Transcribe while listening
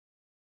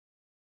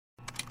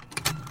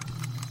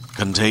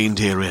Contained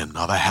herein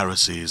are the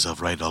heresies of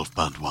Radolf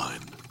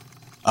Burntwine,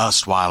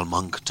 erstwhile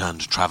monk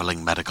turned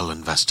traveling medical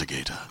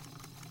investigator.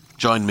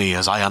 Join me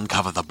as I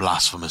uncover the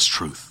blasphemous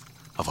truth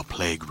of a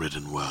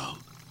plague-ridden world,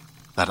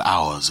 that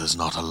ours is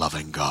not a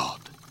loving God,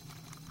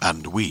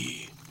 and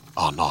we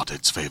are not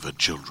its favored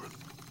children.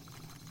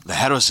 The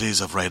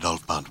heresies of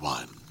Radolf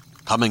Burntwine,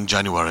 coming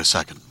January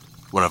 2nd,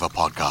 wherever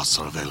podcasts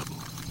are available.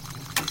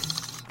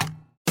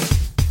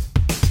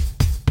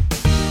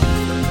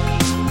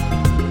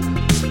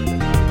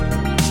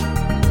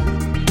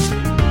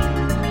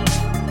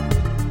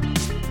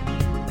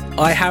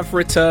 I have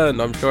returned.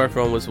 I'm sure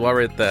everyone was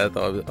worried there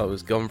that I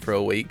was gone for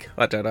a week.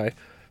 I don't know.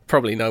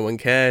 Probably no one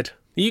cared.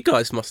 You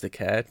guys must have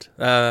cared.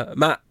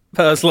 Matt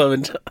Perslow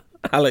and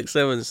Alex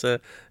Simmons, are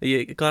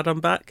you glad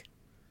I'm back?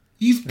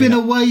 You've been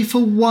away for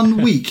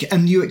 1 week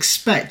and you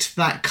expect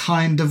that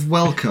kind of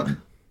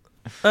welcome.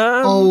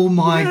 Oh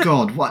my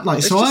God. What,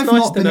 like, so I've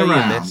not been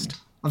around.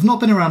 I've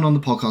not been around on the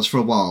podcast for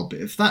a while,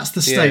 but if that's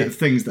the state of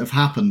things that have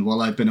happened while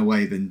I've been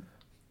away, then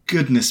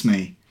goodness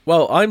me.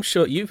 Well, I'm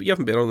sure you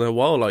haven't been on in a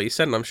while, like you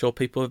said, and I'm sure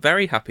people are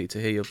very happy to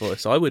hear your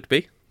voice. I would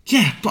be.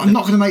 Yeah, but I'm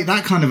not going to make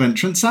that kind of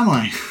entrance, am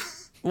I?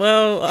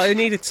 Well, I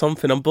needed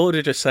something. I'm bored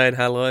of just saying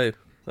hello.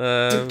 What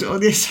are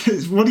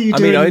you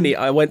doing? I mean,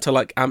 I went to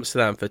like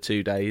Amsterdam for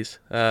 2 days.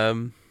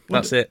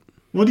 That's it.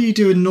 What do you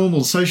do in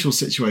normal social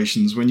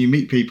situations when you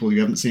meet people you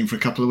haven't seen for a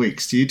couple of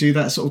weeks? Do you do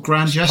that sort of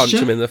grand gesture? Punch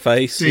them in the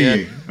face. Do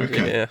you?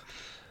 Okay. Yeah.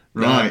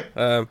 Right.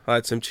 I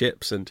had some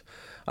chips and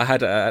I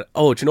had do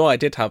you know what? I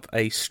did have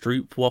a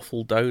Stroop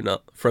waffle donut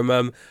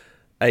from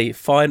a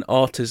fine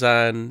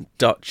artisan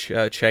Dutch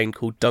chain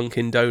called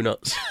Dunkin'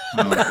 Donuts.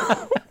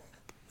 Oh.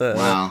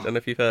 Wow. I don't know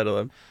if you've heard of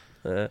them.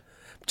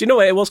 Do you know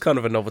what? It was kind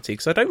of a novelty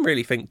because I don't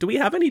really think... Do we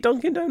have any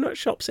Dunkin' Donut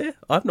shops here?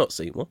 I've not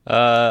seen one.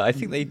 I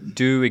think they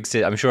do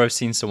exist. I'm sure I've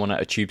seen someone at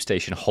a tube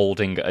station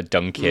holding a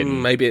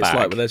Dunkin' maybe it's bag.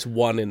 like there's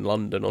one in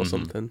London or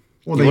something.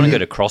 Well, you want to go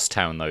to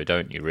Crosstown, though,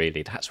 don't you,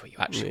 really? That's where you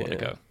actually want to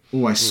go.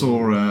 Oh, I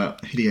saw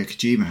Hideo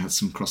Kojima had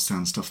some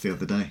Crosstown stuff the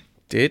other day.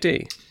 Did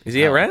he? Is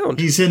he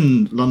around? He's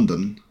in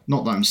London.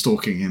 Not that I'm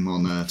stalking him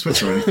on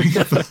Twitter or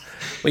anything.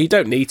 Well, you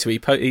don't need to. He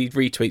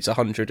retweets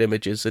 100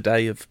 images a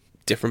day of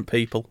different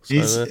people.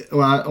 So,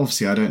 well,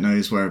 obviously, I don't know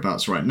his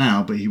whereabouts right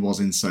now, but he was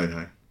in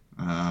Soho.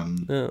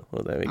 well,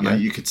 there we go.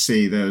 You could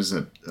see there was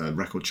a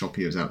record shop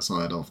he was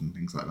outside of and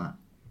things like that.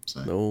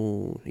 So.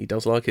 Oh, he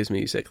does like his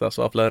music. That's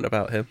what I've learned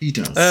about him. He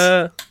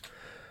does.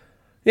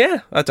 Yeah,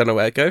 I don't know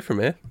where to go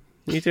from here.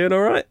 You doing all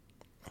right?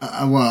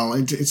 Well,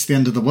 it's the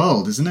end of the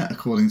world, isn't it?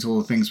 According to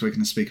all the things we're going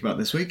to speak about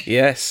this week.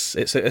 Yes,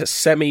 it's a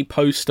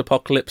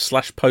semi-post-apocalypse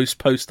 /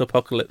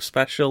 post-apocalypse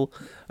special.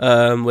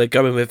 We're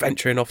going with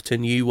venturing off to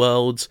new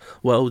worlds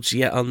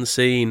yet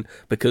unseen,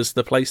 because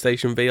the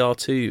PlayStation VR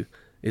 2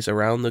 is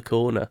around the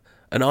corner.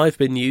 And I've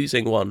been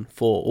using one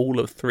for all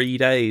of 3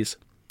 days.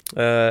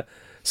 So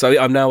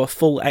I'm now a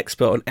full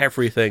expert on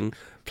everything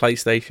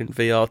PlayStation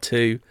VR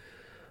 2.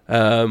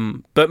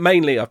 But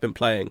mainly I've been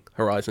playing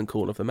Horizon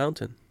Call of the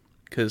Mountain,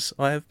 because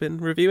I have been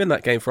reviewing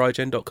that game for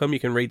IGN.com. You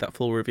can read that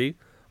full review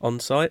on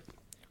site.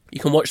 You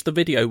can watch the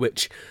video,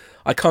 which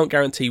I can't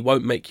guarantee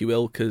won't make you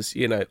ill, because,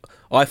 you know,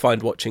 I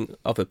find watching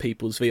other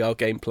people's VR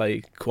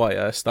gameplay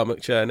quite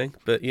stomach churning,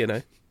 but, you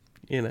know,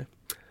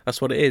 that's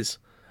what it is.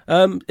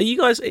 Are you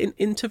guys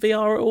into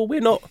VR at all?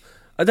 We're not.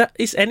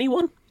 Is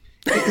anyone?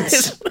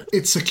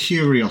 It's a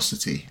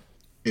curiosity,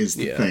 is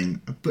the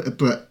thing.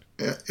 But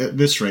at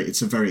this rate,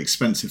 it's a very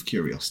expensive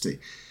curiosity.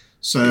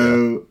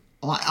 So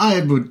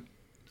I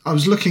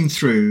was looking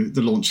through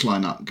the launch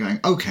lineup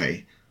going,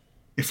 okay,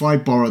 if I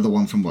borrow the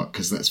one from work,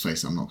 because let's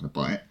face it, I'm not going to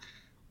buy it,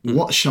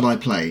 what shall I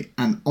play?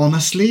 And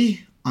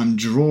honestly, I'm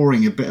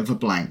drawing a bit of a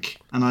blank.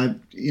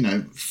 And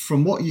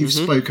from what you've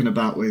spoken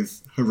about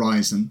with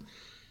Horizon,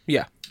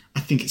 I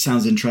think it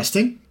sounds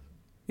interesting.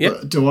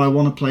 But do I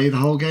want to play the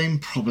whole game?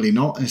 Probably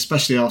not,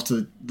 especially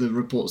after the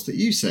reports that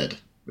you said,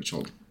 which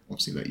I'll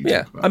obviously let you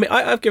talk about. I mean,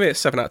 I've given it a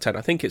 7 out of 10.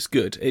 I think it's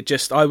good.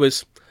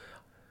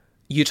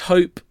 You'd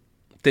hope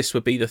this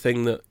would be the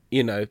thing that,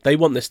 you know, they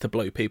want this to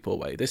blow people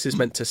away. This is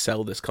meant to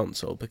sell this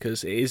console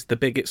because it is the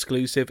big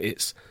exclusive.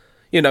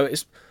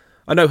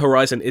 I know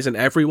Horizon isn't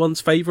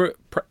everyone's favourite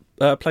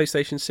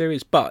PlayStation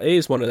series, but it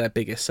is one of their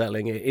biggest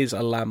selling. It is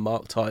a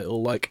landmark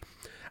title.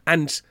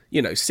 And,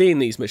 you know, seeing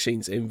these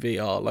machines in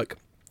VR,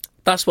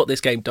 that's what this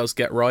game does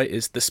get right,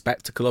 is the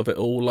spectacle of it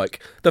all.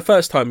 Like, the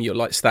first time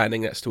you're,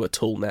 standing next to a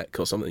tall neck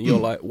or something, you're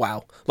like,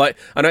 wow.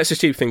 I know it's a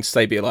stupid thing to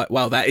say, but you're like,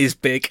 wow, that is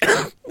big.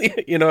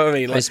 You know what I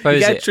mean? You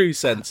get a true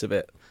sense of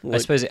it. I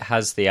suppose it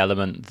has the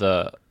element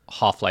that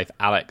Half-Life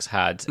Alyx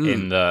had,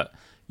 in that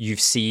you've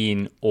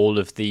seen all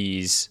of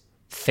these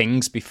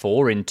things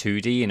before in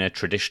 2D in a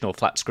traditional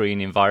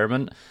flat-screen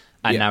environment,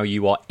 and now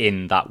you are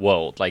in that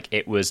world.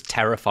 It was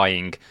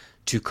terrifying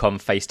to come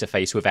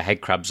face-to-face with a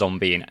headcrab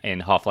zombie in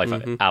Half-Life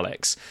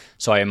Alyx.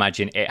 So I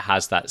imagine it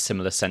has that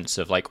similar sense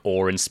of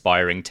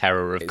awe-inspiring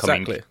terror of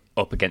coming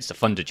up against a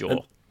Thunderjaw.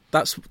 And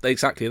that's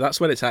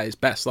when it's at its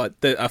best. A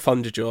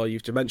Thunderjaw,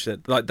 you've just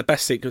mentioned it. The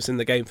best sequence in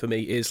the game for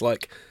me is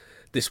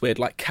this weird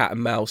like cat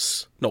and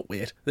mouse, not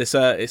weird. It's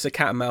a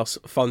cat and mouse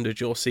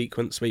Thunderjaw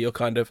sequence where you're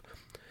kind of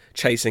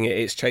chasing it,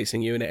 it's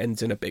chasing you, and it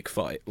ends in a big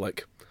fight.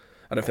 Like,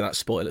 I don't think that's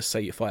spoilers.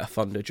 Say you fight a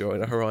Thunderjaw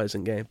in a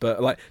Horizon game,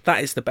 but like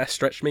that is the best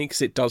stretch to me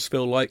because it does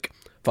feel like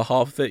for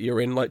half of it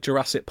you're in like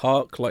Jurassic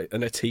Park, like,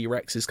 and a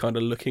T-Rex is kind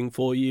of looking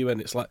for you,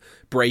 and it's like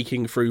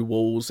breaking through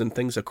walls and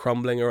things are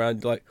crumbling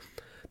around. Like,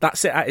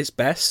 that's it at its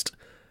best.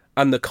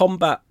 And the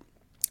combat,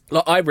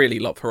 like, I really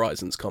love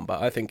Horizon's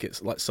combat. I think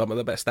it's like some of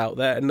the best out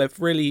there, and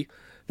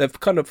they've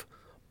kind of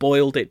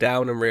boiled it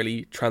down and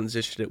really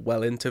transitioned it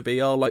well into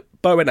VR. Like,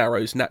 bow and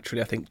arrows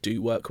naturally I think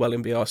do work well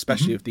in VR,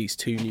 especially with these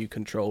two new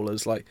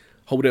controllers. Like,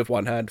 hold it with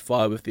one hand,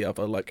 fire with the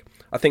other. Like,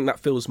 I think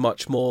that feels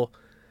much more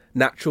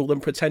natural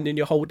than pretending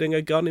you're holding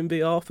a gun in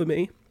VR for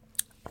me,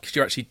 because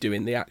you're actually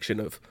doing the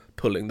action of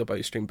pulling the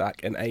bowstring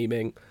back and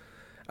aiming,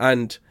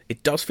 and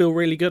it does feel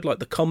really good. Like,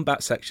 the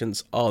combat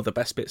sections are the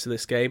best bits of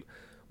this game,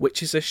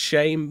 which is a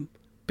shame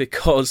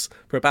because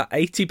for about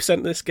 80%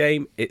 of this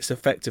game it's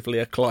effectively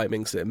a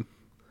climbing sim,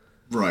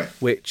 right?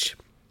 Which,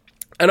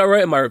 and I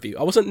wrote in my review,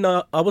 I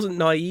wasn't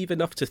naive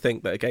enough to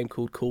think that a game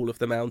called Call of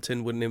the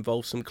Mountain wouldn't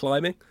involve some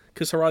climbing,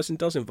 because Horizon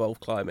does involve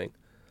climbing,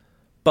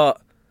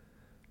 but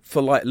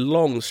for like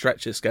long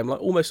stretches game,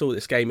 like almost all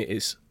this game, it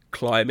is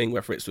climbing,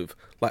 whether it's with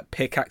like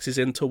pickaxes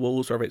into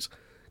walls, whether it's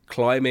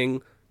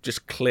climbing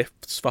just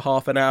cliffs for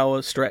half an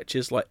hour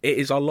stretches. Like, it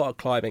is a lot of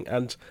climbing.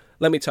 And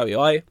let me tell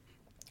you,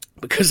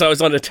 because I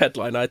was on a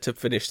deadline, I had to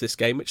finish this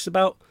game, which is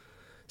about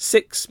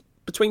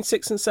between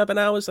 6 and 7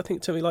 hours. I think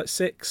it took me like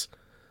 6,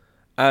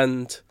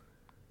 and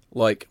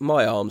like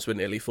my arms were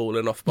nearly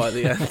falling off by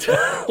the end.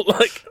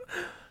 Like,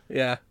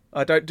 yeah,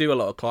 I don't do a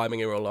lot of climbing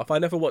in real life. I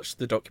never watched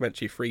the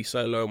documentary Free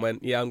Solo and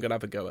went, yeah, I'm going to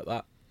have a go at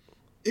that.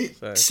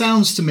 It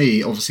sounds to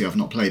me, obviously I've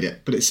not played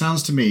it, but it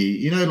sounds to me,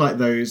 you know, like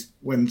those,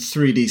 when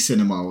 3D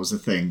cinema was a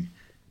thing,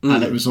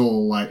 and it was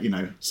all like, you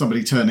know,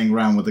 somebody turning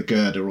around with a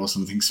girder or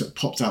something so it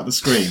popped out the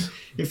screen.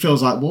 It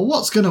feels like, well,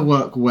 what's going to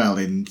work well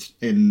in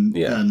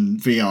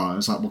VR?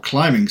 It's like, well,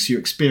 climbing, so you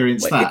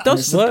experience that. It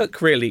does work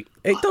really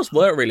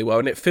well,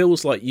 and it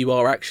feels like you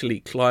are actually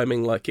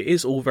climbing. Like, it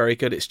is all very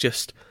good. It's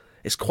just,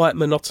 it's quite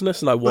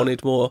monotonous, and I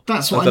wanted more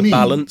that's of what a I mean.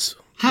 balance.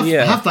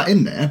 Have that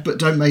in there, but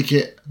don't make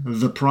it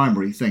the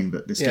primary thing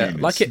that this game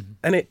is. Like,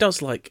 it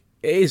does, like,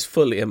 it is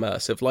fully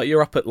immersive. Like,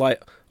 you're up at,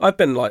 like, I've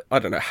been, like, I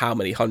don't know how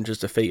many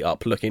hundreds of feet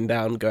up looking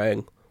down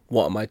going,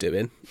 what am I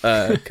doing?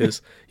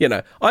 Because, you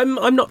know,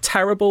 I'm not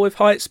terrible with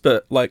heights,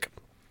 but, like,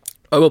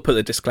 I will put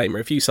the disclaimer,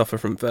 if you suffer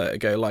from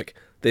vertigo, like,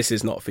 this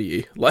is not for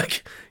you.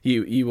 Like,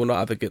 you will not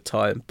have a good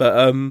time.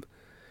 But,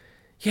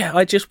 yeah,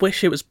 I just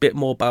wish it was a bit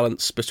more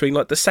balanced between,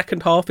 like, the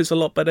second half is a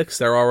lot better, because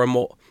there are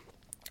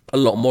a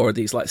lot more of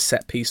these, like,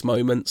 set-piece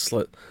moments.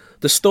 Like,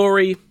 the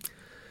story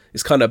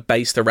is kind of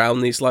based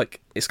around these,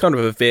 like, it's kind of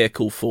a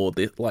vehicle for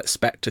the, like,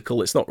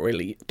 spectacle. It's not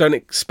really, don't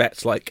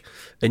expect, like,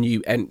 a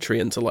new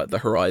entry into, like, the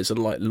Horizon,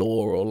 like,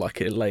 lore or,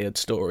 like, a layered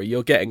story.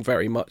 You're getting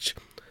very much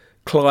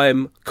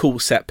climb, cool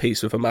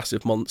set-piece with a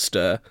massive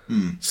monster,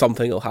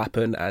 something will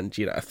happen, and,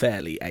 you know, a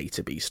fairly A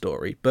to B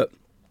story. But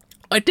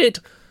I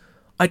did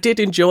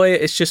enjoy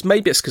it. It's just,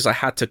 maybe it's because I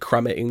had to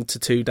cram it into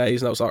 2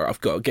 days, and I was like,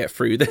 I've got to get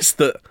through this,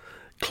 that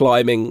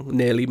climbing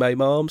nearly made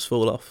my arms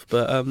fall off.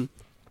 But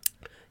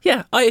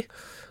yeah, I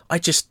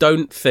just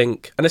don't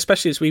think, and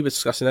especially as we were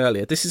discussing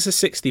earlier, this is a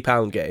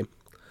 £60 game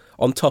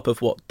on top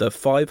of what, the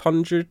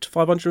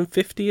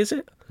 550 is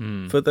it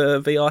for the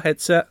VR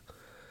headset?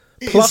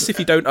 Plus, if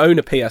you don't own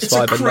a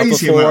PS5, another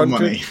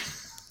 400.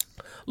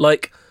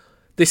 Like,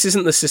 this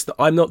isn't the system.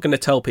 I'm not going to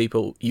tell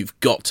people you've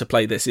got to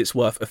play this. It's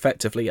worth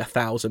effectively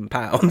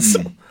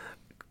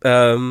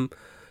 £1,000.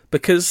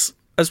 Because,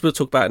 as we'll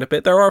talk about in a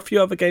bit, there are a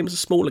few other games,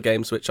 smaller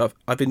games, which I've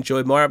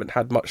enjoyed more. I haven't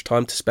had much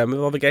time to spend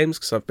with other games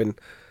because I've been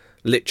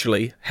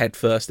literally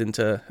headfirst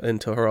into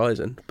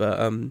Horizon. But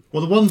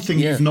well, the one thing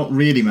you've not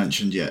really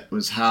mentioned yet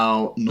was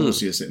how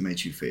nauseous it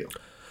made you feel.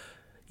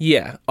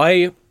 Yeah,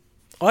 I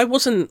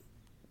wasn't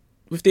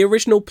with the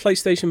original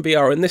PlayStation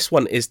VR, and this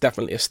one is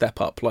definitely a step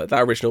up. Like,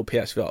 that original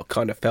PSVR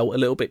kind of felt a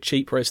little bit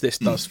cheap, whereas this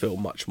does feel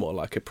much more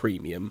like a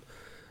premium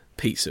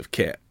piece of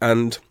kit,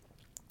 and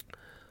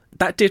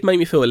that did make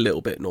me feel a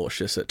little bit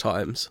nauseous at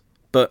times,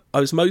 but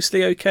I was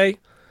mostly okay.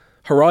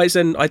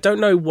 Horizon, I don't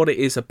know what it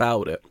is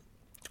about it.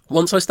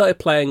 Once I started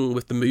playing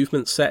with the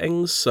movement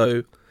settings,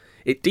 so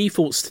it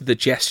defaults to the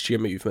gesture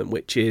movement,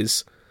 which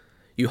is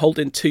you hold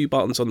in 2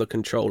 buttons on the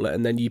controller,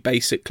 and then you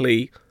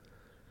basically,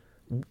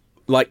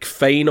 like,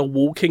 feign a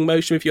walking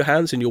motion with your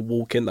hands, and you'll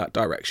walk in that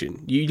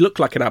direction. You look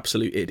like an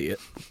absolute idiot,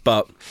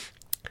 but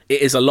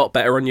it is a lot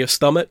better on your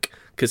stomach,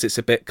 because it's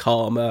a bit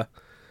calmer,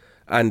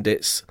 and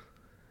it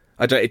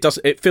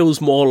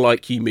feels more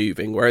like you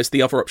moving, whereas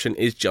the other option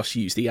is just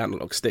use the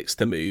analog sticks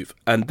to move,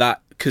 and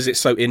that, because it's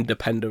so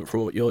independent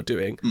from what you're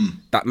doing,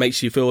 that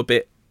makes you feel a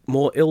bit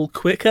more ill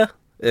quicker,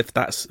 if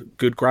that's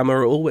good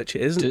grammar at all, which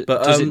it isn't.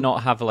 But does it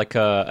not have like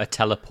a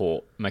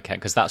teleport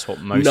mechanic? Because that's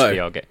what most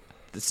VR get.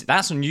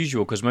 That's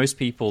unusual, because most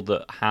people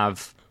that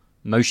have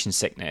motion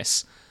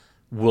sickness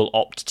will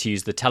opt to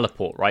use the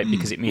teleport, right?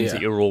 Because it means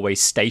that you're always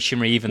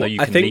stationary, even though you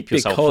can leap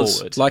yourself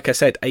forward. Like I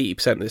said,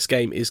 80% of this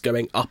game is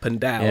going up and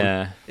down.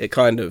 Yeah. It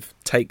kind of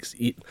takes...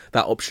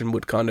 That option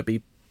would kind of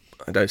be,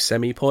 I don't know,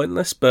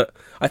 semi-pointless, but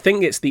I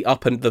think it's the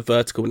up and the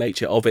vertical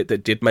nature of it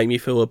that did make me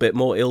feel a bit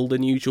more ill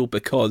than usual,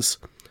 because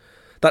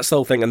that's the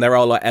whole thing. And there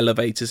are like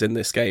elevators in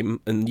this game,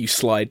 and you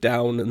slide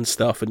down and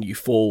stuff and you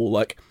fall.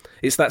 Like,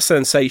 it's that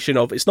sensation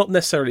of... It's not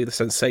necessarily the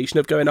sensation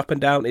of going up and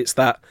down, it's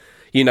that,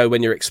 you know,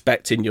 when you're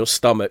expecting your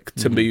stomach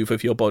to move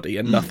with your body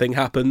and nothing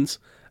happens,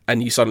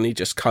 and you suddenly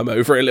just come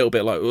over a little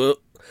bit like... Ugh.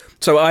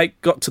 So I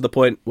got to the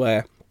point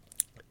where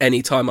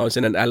any time I was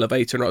in an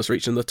elevator and I was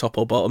reaching the top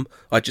or bottom,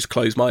 I'd just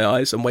close my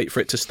eyes and wait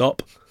for it to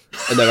stop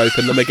and then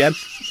open them again.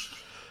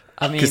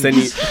 I mean, then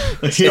you,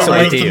 it's not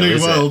ideal, the new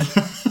is world.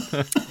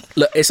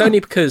 look, it's only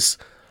because...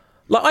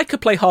 Like, I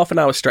could play half an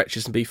hour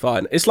stretches and be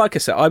fine. It's like I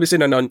said, I was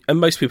in and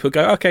most people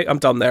go, okay, I'm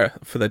done there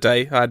for the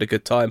day. I had a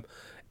good time.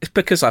 It's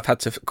because I've had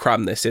to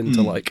cram this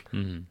into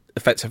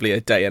effectively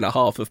a day and a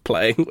half of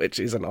playing, which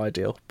isn't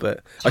ideal.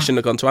 But I shouldn't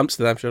have gone to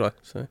Amsterdam, should I?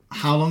 So,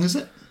 how long is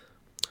it?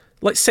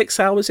 like 6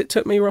 hours it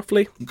took me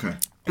roughly. Okay.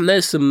 And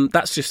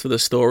that's just for the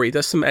story.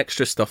 There's some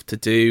extra stuff to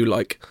do,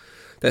 like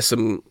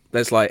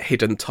there's like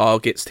hidden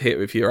targets to hit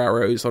with your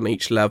arrows on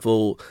each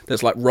level.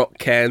 There's like rock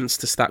cairns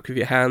to stack with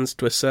your hands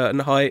to a certain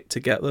height to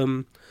get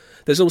them.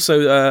 There's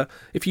also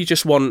if you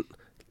just want,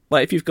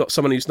 like, if you've got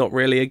someone who's not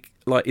really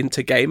like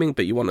into gaming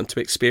but you want them to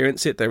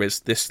experience it, there is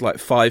this like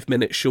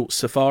 5-minute short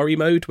safari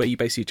mode where you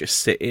basically just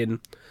sit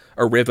in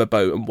a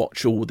riverboat and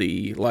watch all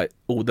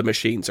the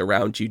machines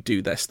around you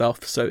do their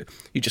stuff. So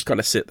you just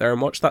kind of sit there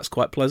and watch. That's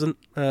quite pleasant.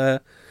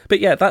 But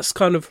yeah, that's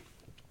kind of...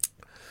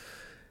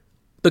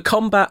 The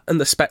combat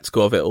and the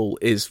spectacle of it all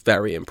is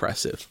very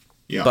impressive.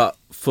 Yeah. But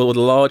for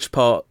the large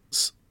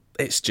parts,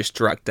 it's just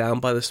dragged down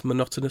by this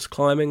monotonous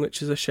climbing,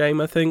 which is a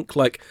shame, I think.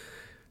 Like,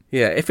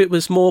 yeah, if it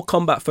was more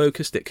combat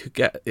focused,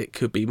 it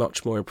could be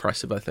much more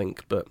impressive, I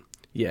think. But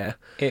yeah,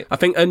 I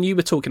think, and you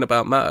were talking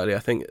about Matt earlier, I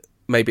think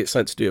maybe it's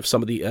something to do with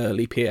some of the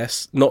early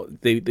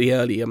not the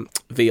early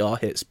VR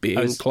hits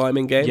being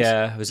climbing games.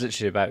 Yeah, I was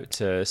literally about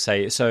to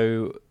say,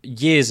 so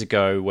years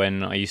ago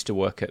when I used to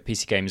work at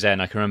PC Games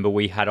N, I can remember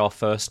we had our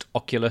first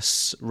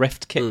Oculus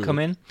Rift kit come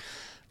in,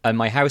 and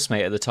my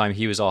housemate at the time,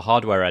 he was our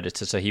hardware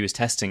editor, so he was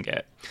testing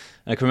it.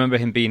 And I can remember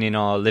him being in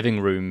our living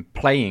room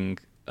playing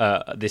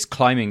this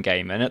climbing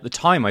game, and at the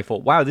time I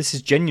thought, wow, this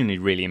is genuinely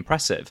really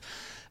impressive.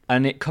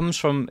 And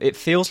it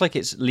feels like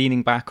it's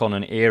leaning back on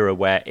an era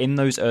where in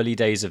those early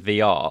days of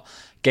VR,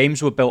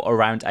 games were built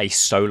around a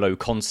solo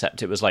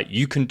concept. It was like,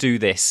 you can do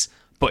this,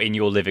 but in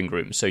your living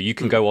room. So you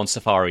can go on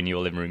safari in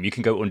your living room. You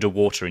can go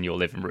underwater in your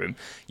living room.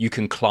 You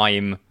can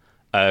climb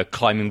a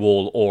climbing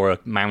wall or a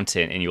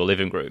mountain in your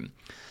living room.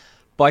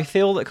 But I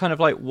feel that kind of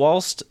like,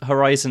 whilst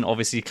Horizon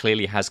obviously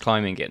clearly has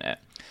climbing in it,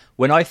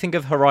 when I think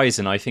of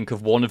Horizon, I think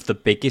of one of the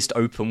biggest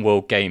open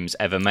world games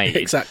ever made.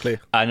 Exactly.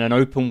 And an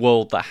open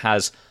world that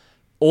has...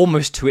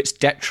 almost to its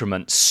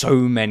detriment, so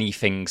many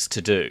things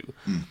to do.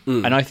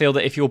 And I feel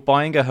that if you're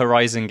buying a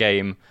Horizon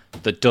game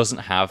that doesn't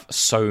have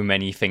so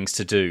many things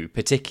to do,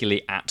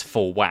 particularly at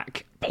full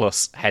whack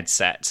plus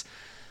headset,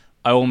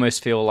 I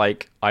almost feel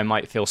like I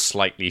might feel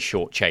slightly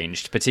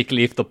shortchanged,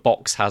 particularly if the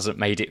box hasn't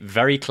made it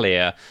very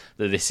clear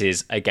that this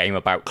is a game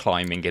about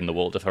climbing in the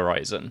world of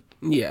Horizon.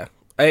 Yeah.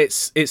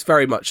 It's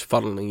very much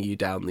funneling you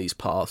down these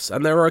paths,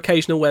 and there are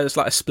occasional where there's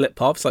like a split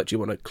path. It's like, do you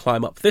want to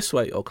climb up this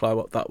way or climb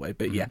up that way?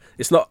 But yeah,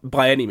 it's not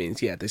by any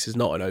means. Yeah, this is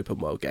not an open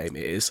world game.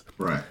 It is.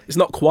 Right. It's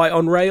not quite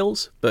on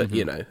rails, but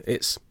you know,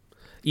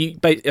 you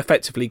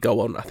effectively go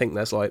on. I think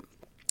there's like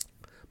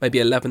maybe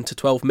 11 to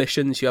 12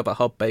 missions. You have a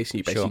hub base, and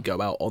you basically go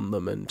out on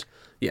them, and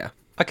yeah.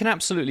 I can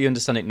absolutely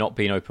understand it not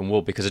being open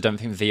world because I don't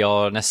think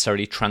VR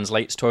necessarily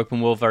translates to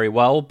open world very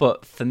well.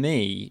 But for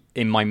me,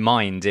 in my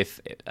mind,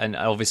 and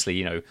obviously,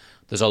 you know,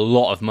 there's a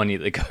lot of money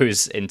that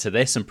goes into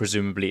this, and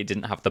presumably it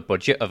didn't have the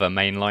budget of a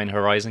mainline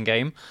Horizon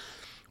game.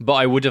 But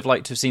I would have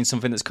liked to have seen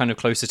something that's kind of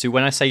closer to,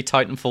 when I say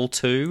Titanfall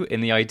 2,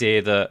 in the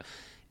idea that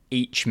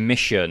each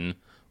mission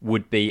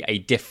would be a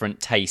different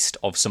taste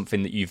of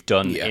something that you've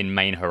done in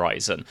main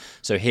Horizon.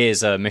 So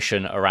here's a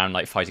mission around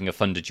like fighting a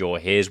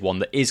Thunderjaw. Here's one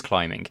that is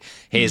climbing.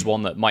 Here's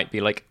one that might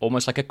be like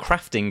almost like a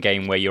crafting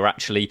game where you're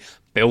actually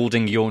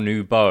building your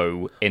new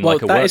bow in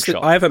like a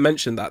workshop. I haven't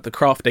mentioned that. The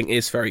crafting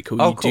is very cool.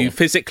 You do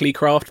physically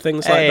craft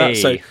things like that.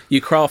 So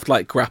you craft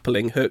like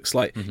grappling hooks.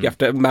 Like you have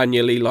to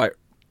manually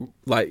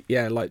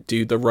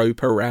do the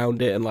rope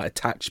around it and like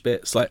attach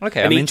bits. Like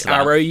and each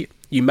arrow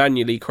you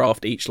manually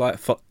craft each like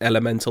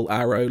elemental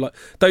arrow. Like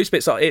those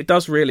bits it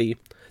does really.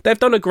 They've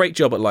done a great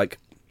job at like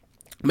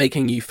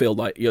making you feel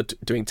like you're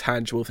doing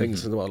tangible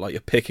things as well. Like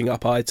you're picking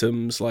up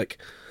items. Like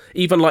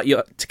even like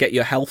to get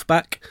your health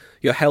back.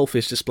 Your health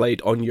is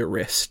displayed on your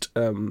wrist,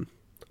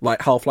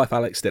 like Half-Life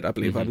Alyx did. I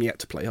believe I'm yet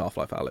to play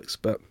Half-Life Alyx,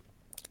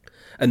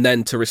 and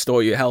then to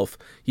restore your health,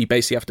 you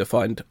basically have to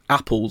find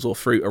apples or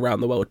fruit around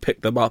the world,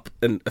 pick them up,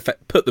 and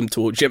put them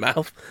towards your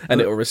mouth,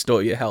 and it will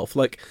restore your health.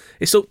 Like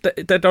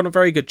they've done a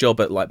very good job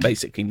at like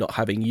basically not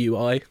having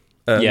UI.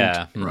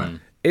 Right.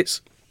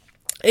 It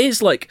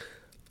is like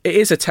it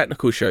is a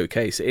technical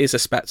showcase. It is a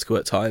spectacle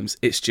at times.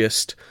 It's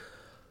just,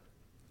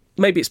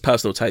 maybe it's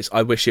personal taste.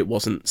 I wish it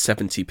wasn't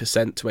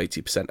 70% to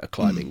 80% a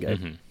climbing game.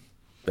 Mm-hmm.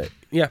 But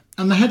yeah.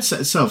 And the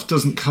headset itself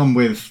doesn't come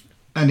with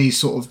any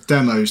sort of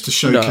demos to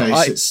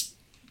showcase its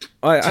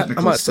technical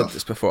I might have stuff. said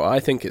this before. I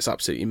think it's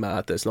absolutely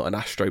mad there's not an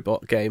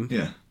Astrobot game.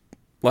 Yeah.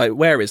 Like,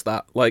 where is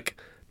that? Like,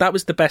 that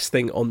was the best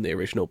thing on the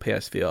original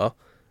PSVR.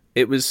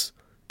 It was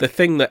the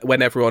thing that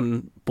when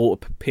everyone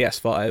bought a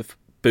PS5,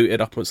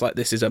 booted up and was like,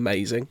 this is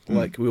amazing.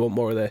 Like, we want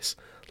more of this.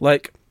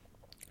 Like,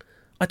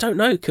 I don't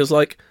know, because,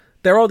 like,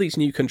 there are these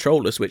new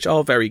controllers which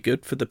are very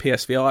good for the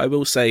PSVR. I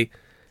will say,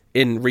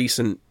 in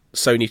recent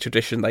Sony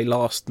tradition, they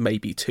last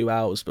maybe 2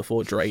 hours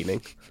before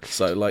draining.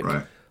 So, like,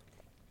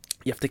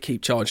 you have to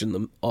keep charging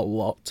them a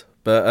lot.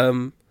 But,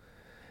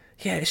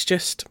 yeah, it's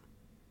just,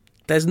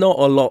 there's not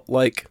a lot,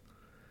 like,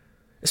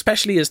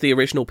 especially as the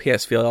original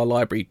PSVR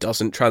library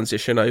doesn't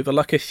transition over.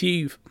 Like, a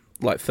few,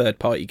 like,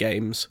 third-party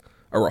games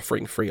are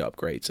offering free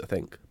upgrades, I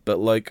think. But,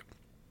 like,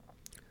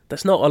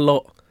 there's not a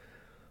lot.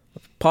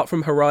 Apart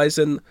from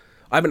Horizon,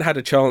 I haven't had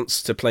a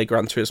chance to play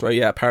Gran Turismo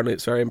yet. Apparently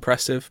it's very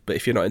impressive. But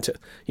if you're not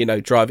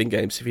into, driving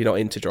games, if you're not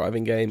into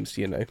driving games,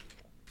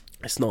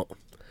 it's not going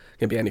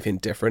to be anything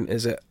different,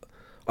 is it?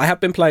 I have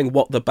been playing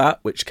What the Bat,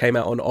 which came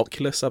out on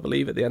Oculus, I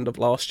believe, at the end of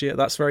last year.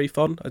 That's very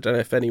fun. I don't know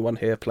if anyone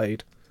here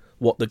played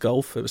What the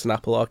Golf. It was an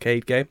Apple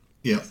Arcade game.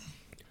 Yeah.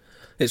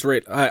 It's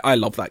really, I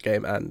love that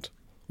game. And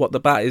What the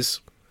Bat is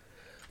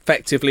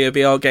effectively a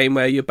VR game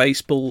where your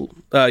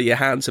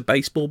hands are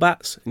baseball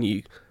bats,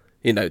 and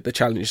the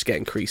challenges get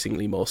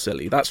increasingly more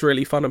silly. That's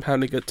really fun. I'm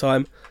having a good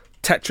time.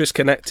 Tetris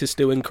Connect is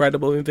still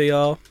incredible in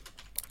VR.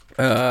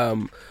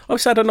 I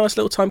also had a nice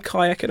little time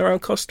kayaking around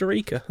Costa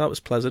Rica. That was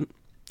pleasant.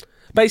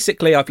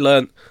 Basically, I've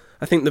learned,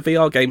 I think the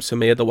VR games for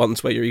me are the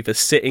ones where you're either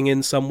sitting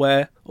in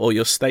somewhere or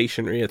you're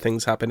stationary and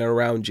things happening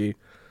around you,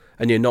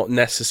 and you're not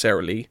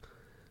necessarily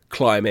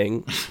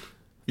climbing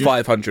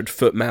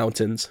 500-foot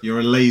mountains. You're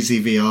a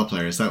lazy VR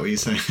player, is that what you're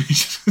saying?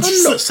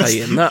 I'm not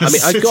saying that. I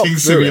mean, I got through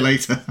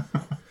simulator.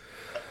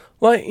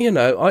 Like,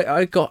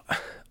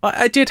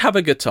 I did have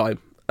a good time,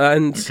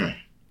 and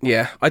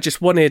yeah, I just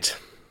wanted,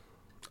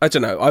 I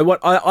don't know,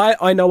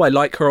 I know I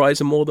like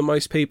Horizon more than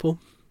most people.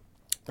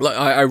 Like,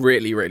 I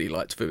really, really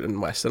liked Forbidden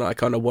West, and I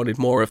kind of wanted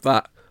more of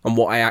that, and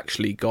what I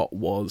actually got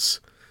was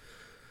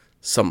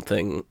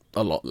something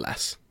a lot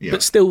less,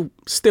 but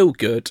still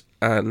good.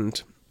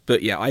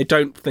 But yeah, I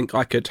don't think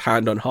I could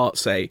hand on heart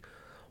say,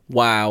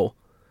 wow,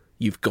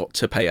 you've got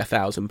to pay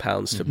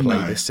 £1,000 to play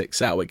this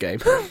 6-hour game.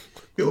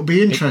 It will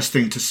be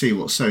interesting to see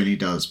what Sony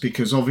does,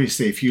 because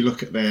obviously if you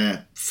look at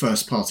their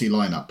first-party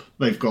lineup,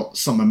 they've got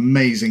some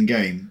amazing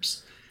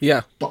games.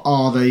 Yeah. But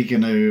are they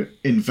going to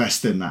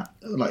invest in that?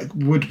 Like,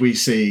 would we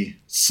see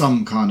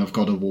some kind of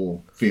God of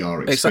War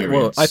VR experience? Exactly.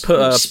 Well, I put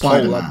a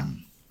Spider-Man. poll.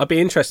 I'd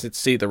be interested to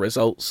see the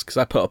results, because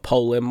I put a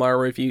poll in my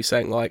review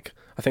saying, like,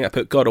 I think I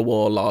put God of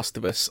War, Last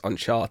of Us,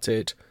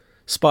 Uncharted,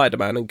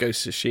 Spider-Man and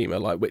Ghost of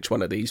Tsushima. Like, which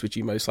one of these would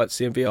you most like to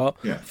see in VR?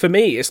 Yeah. For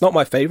me, it's not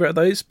my favourite of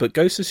those, but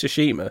Ghost of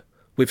Tsushima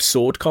with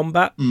sword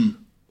combat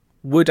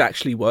would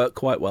actually work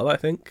quite well, I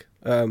think.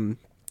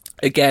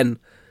 Again,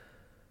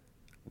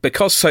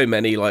 because so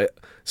many like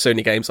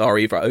Sony games are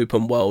either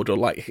open world or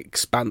like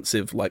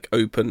expansive, like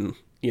open,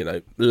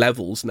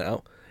 levels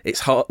now,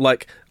 it's hard.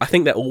 Like, I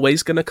think they're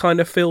always going to kind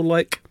of feel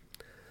like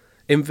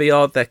in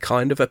VR they're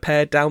kind of a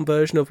pared down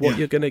version of what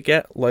you're going to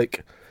get.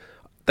 Like,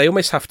 they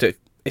almost have to.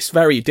 It's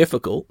very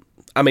difficult.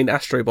 I mean,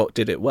 Astrobot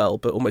did it well,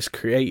 but almost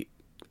create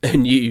a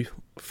new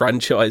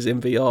franchise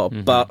in VR.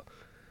 Mm-hmm. But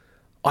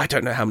I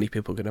don't know how many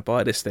people are going to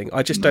buy this thing.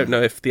 I just don't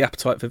know if the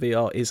appetite for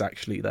VR is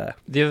actually there.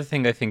 The other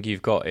thing I think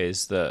you've got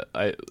is that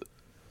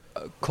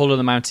Call of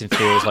the Mountain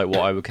feels like what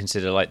I would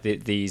consider like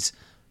these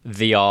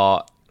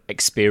VR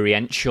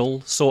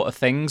experiential sort of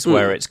things,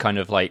 where it's kind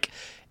of like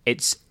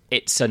it's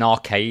an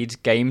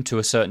arcade game to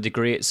a certain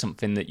degree. It's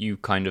something that you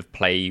kind of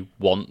play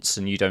once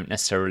and you don't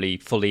necessarily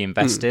fully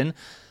invest in.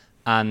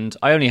 And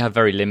I only have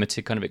very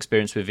limited kind of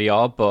experience with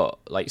VR, but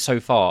like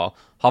so far,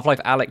 Half-Life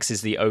Alyx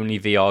is the only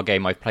VR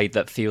game I've played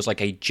that feels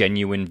like a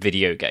genuine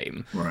video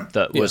game. Right.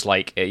 That was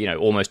like,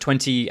 almost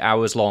 20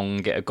 hours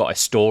long. It got a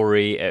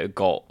story. It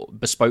got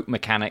bespoke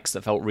mechanics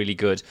that felt really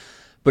good.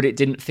 But it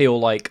didn't feel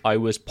like I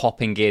was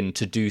popping in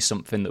to do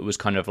something that was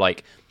kind of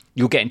like,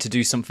 you're getting to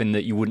do something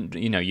that you wouldn't,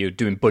 you're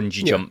doing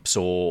bungee jumps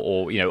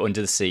or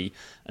under the sea.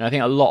 And I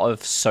think a lot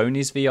of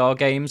Sony's VR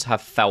games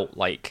have felt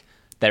like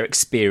their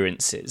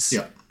experiences.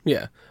 Yeah.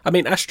 Yeah. I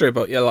mean,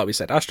 Astrobot, like we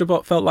said,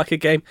 Astrobot felt like a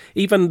game.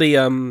 Even the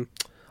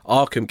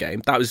Arkham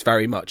game, that was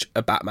very much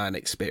a Batman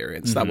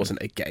experience. Mm-hmm. That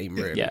wasn't a game,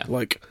 really. Yeah.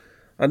 Like,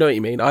 I know what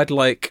you mean. I'm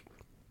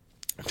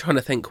trying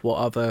to think what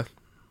other...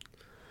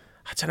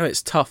 I don't know,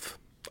 it's tough.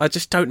 I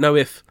just don't know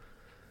if...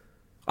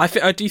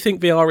 I do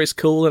think VR is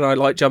cool and I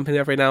like jumping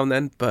every now and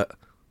then, but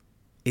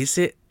is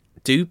it...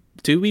 Do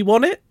we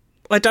want it?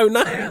 I don't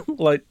know.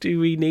 Like, do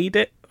we need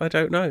it? I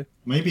don't know.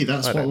 Maybe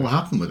that's what will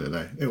happen with it,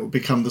 though. It will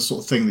become the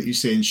sort of thing that you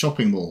see in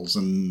shopping malls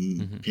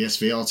and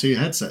PSVR 2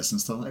 headsets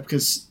and stuff like that.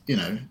 Because,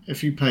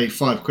 if you pay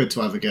 £5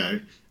 to have a go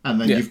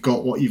and then you've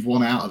got what you've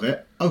won out of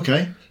it,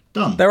 Okay,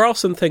 done. There are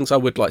some things I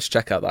would like to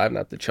check out that I haven't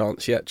had the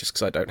chance yet, just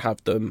because I don't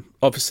have them.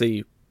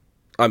 Obviously,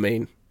 I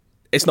mean,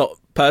 it's not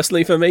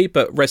personally for me,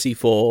 but Resi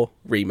 4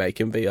 remake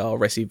in VR,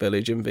 Resi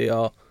Village in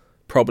VR,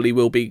 probably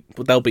will be.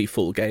 They'll be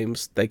full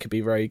games. They could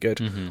be very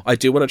good. I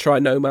do want to try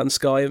No Man's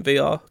Sky in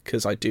VR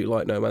because I do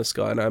like No Man's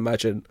Sky, and I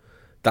imagine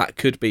that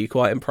could be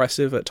quite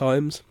impressive at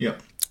times.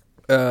 Yep.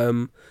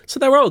 So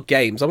there are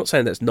games. I'm not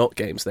saying there's not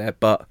games there,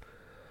 but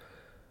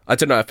I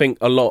don't know. I think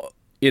a lot.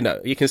 You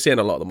can see in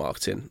a lot of the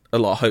marketing, a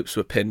lot of hopes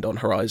were pinned on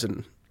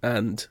Horizon,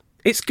 and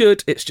it's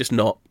good. It's just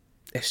not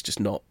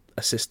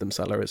a system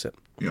seller, is it?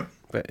 Yeah.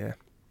 But yeah,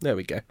 there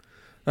we go.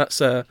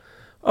 That's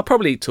I'll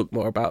probably talk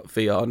more about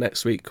VR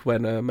next week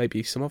when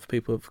maybe some other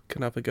people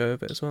can have a go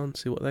of it as well and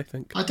see what they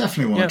think. I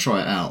definitely want to try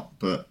it out,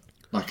 but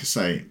like I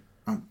say,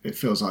 it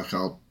feels like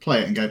I'll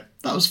play it and go,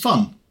 that was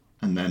fun,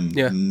 and then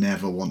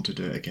never want to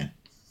do it again.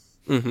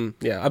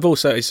 Yeah, I've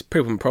also, it's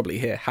proven probably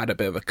here, had a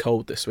bit of a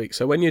cold this week.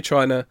 So when you're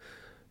trying to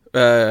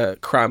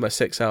cram a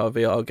 6-hour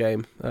VR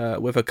game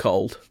with a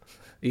cold,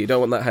 you don't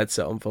want that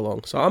headset on for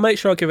long. So I'll make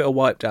sure I give it a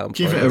wipe down.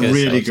 Give it a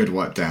really good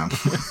wipe down.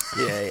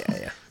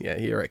 Yeah,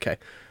 you're okay.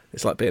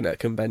 It's like being at a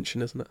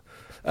convention, isn't it?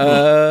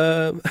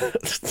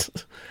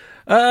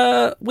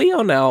 We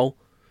are now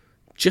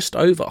just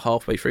over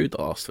halfway through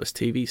the Last of Us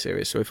TV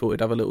series, so we thought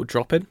we'd have a little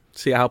drop in,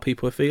 see how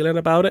people are feeling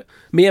about it.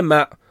 Me and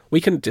Matt,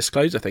 we can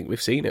disclose, I think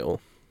we've seen it all.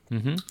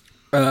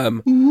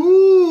 I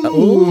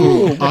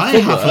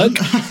haven't.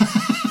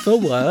 For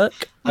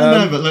work. I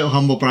know, but little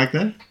humble brag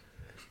there.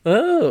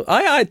 Oh,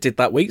 I did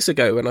that weeks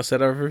ago when I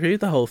said I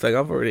reviewed the whole thing.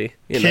 I've already...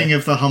 King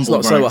of the humble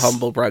brags. It's not so a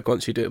humble brag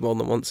once you do it more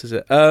than once, is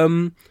it?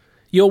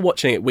 You're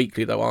watching it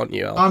weekly, though, aren't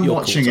you, Al? I'm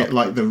watching it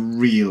like the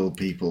real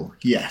people,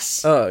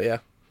 yes. Oh, yeah.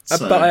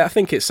 So, but I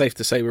think it's safe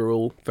to say we're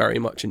all very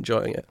much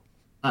enjoying it.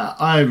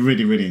 I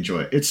really, really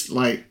enjoy it.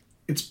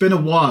 It's been a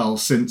while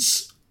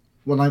since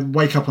when I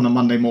wake up on a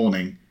Monday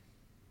morning,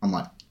 I'm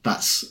like,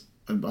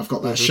 I've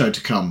got that show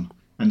to come.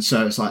 And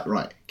so it's like,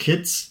 right,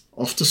 kids,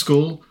 off to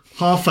school,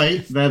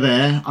 8:30, they're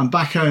there. I'm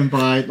back home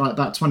by like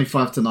that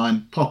 25 to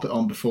 9, pop it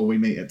on before we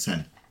meet at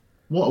 10.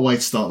 What a way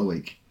to start the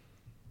week.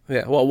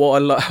 Yeah,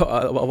 what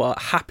a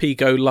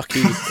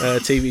happy-go-lucky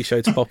TV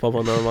show to pop up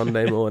on a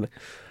Monday morning.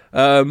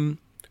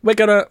 We're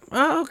gonna.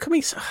 How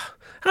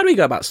do we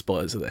go about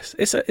spoilers of this?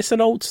 It's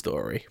an old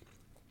story.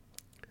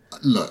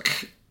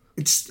 Look,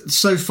 it's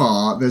so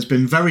far there's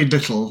been very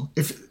little.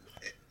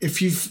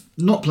 If you've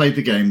not played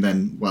the game,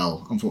 then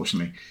well,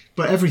 unfortunately.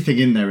 But everything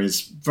in there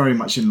is very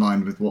much in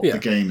line with what the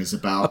game is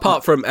about.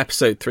 Apart from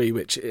episode 3,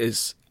 which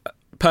is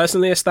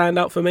personally a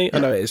standout for me. I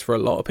know it is for a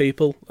lot of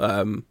people.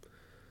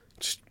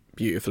 Just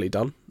beautifully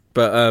done.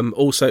 But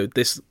also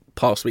this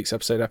past week's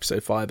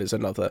episode 5, is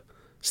another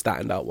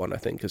standout one, I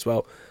think, as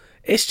well.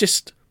 It's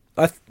just...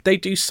 they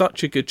do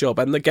such a good job,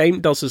 and the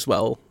game does as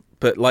well.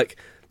 But like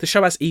the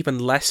show has even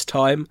less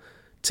time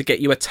to get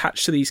you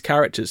attached to these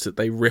characters that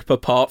they rip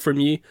apart from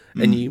you,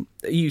 and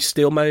you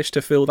still manage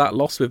to feel that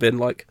loss within,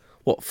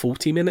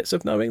 40 minutes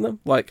of knowing them?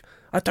 Like,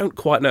 I don't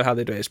quite know how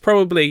they do it. It's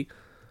probably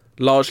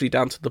largely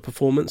down to the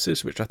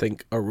performances, which I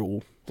think are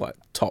all,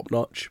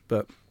 top-notch.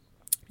 But,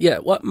 yeah,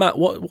 Matt,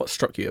 what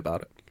struck you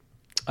about it?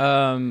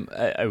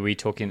 Are we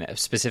talking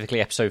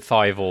specifically episode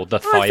 5 or the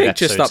 5 I think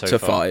episodes just up so to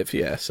far? 5,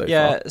 yeah, so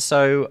yeah, far.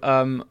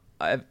 So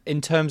in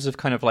terms of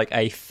kind of like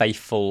a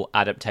faithful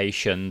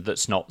adaptation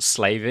that's not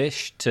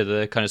slavish to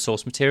the kind of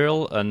source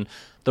material, and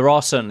there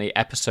are certainly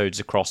episodes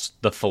across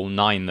the full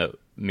 9 that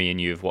me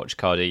and you have watched,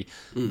 Cardi,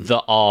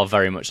 that are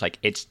very much like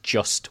it's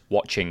just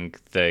watching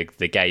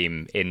the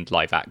game in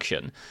live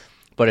action.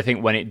 But I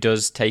think when it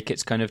does take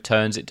its kind of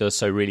turns, it does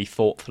so really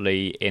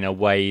thoughtfully in a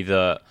way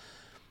that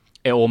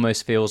it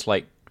almost feels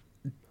like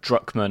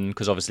Druckmann,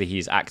 because obviously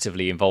he's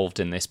actively involved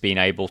in this, being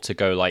able to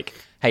go like,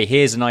 hey,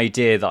 here's an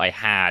idea that I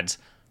had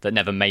that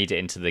never made it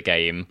into the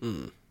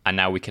game, and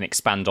now we can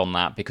expand on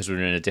that because we're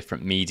in a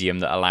different medium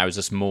that allows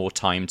us more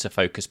time to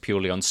focus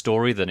purely on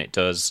story than it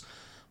does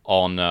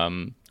on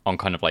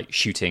kind of like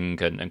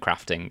shooting and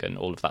crafting and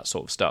all of that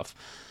sort of stuff.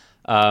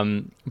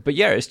 But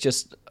yeah, it's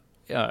just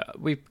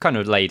we kind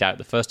of laid out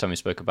the first time we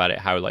spoke about it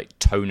how like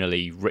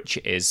tonally rich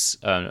it is,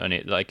 and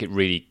it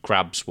really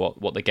grabs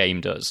what the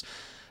game does.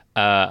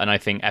 And I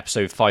think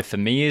episode 5 for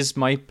me is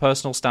my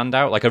personal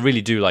standout. Like, I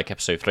really do like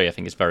episode 3. I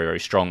think it's very, very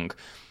strong.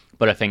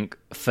 But I think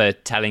for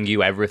telling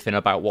you everything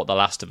about what The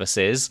Last of Us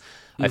is,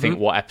 I think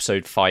what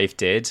episode 5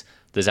 did,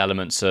 there's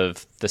elements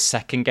of the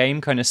second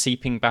game kind of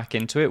seeping back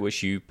into it,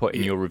 which you put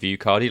in your review,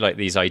 Cardi, like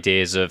these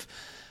ideas of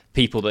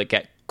people that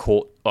get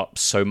caught up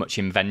so much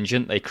in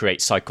vengeance, they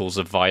create cycles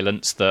of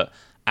violence that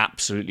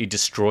absolutely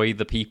destroy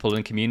the people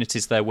and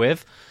communities they're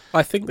with.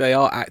 I think they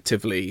are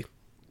actively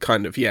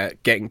kind of,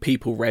 getting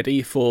people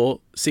ready for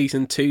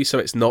season 2, so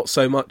it's not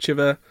so much of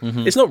a...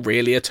 It's not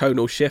really a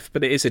tonal shift,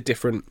 but it is a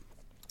different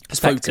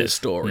focus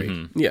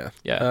story.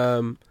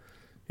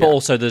 But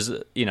also there's,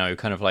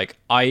 kind of like,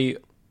 I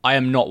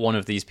am not one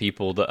of these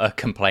people that are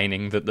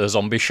complaining that the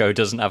zombie show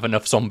doesn't have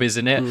enough zombies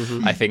in it.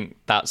 I think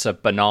that's a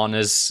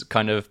bananas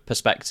kind of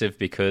perspective,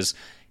 because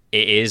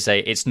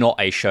it's not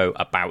a show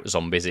about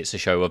zombies. It's a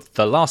show of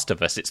The Last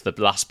of Us. It's the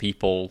last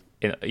people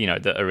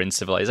that are in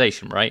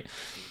civilization, right?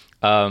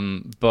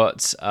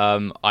 But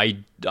I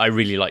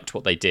really liked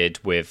what they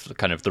did with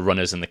kind of the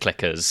runners and the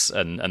clickers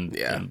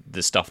and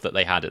the stuff that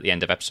they had at the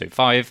end of episode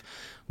 5,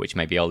 which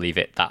maybe I'll leave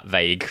it that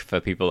vague for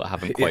people that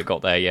haven't quite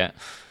got there yet.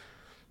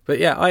 But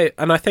yeah,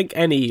 I think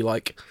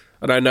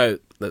and I know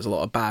there's a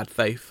lot of bad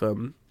faith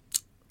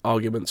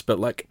arguments, but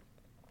like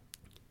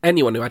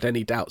anyone who had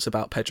any doubts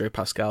about Pedro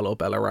Pascal or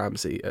Bella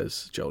Ramsey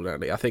as Joel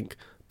and Ellie, I think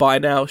by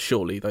now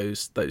surely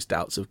those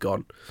doubts have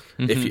gone.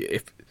 Mm-hmm.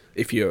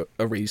 If you're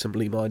a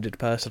reasonably minded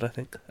person, I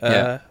think.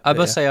 I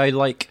must say I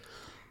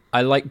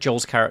like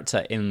Joel's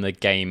character in the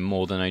game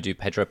more than I do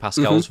Pedro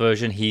Pascal's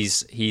version.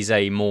 He's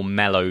a more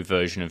mellow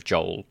version of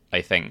Joel,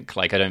 I think.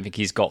 Like I don't think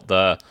he's got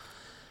the.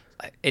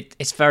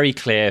 It's very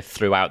clear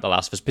throughout The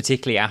Last of Us,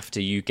 particularly after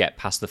you get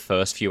past the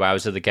first few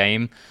hours of the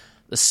game.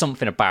 There's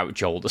something about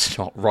Joel that's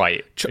not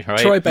right.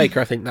 Troy Baker,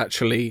 I think,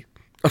 naturally...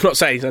 I'm not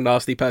saying he's a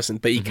nasty person,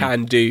 but he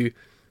can do...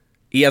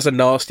 He has a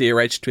nastier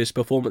edge to his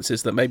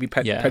performances that maybe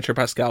Pedro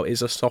Pascal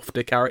is a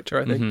softer character,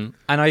 I think. Mm-hmm.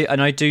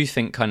 And I do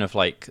think kind of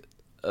like...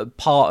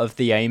 part of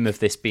the aim of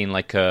this being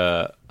like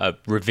a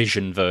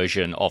revision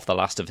version of The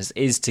Last of Us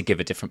is to give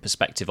a different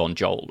perspective on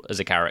Joel as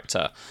a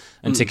character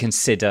and to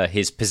consider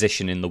his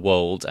position in the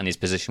world and his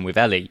position with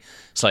Ellie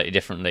slightly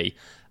differently.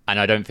 And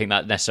I don't think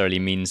that necessarily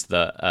means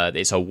that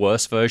it's a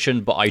worse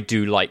version, but I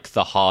do like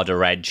the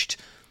harder-edged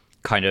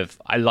kind of...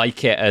 I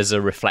like it as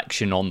a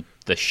reflection on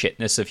the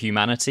shitness of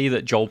humanity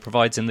that Joel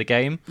provides in the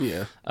game.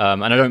 Yeah.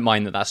 And I don't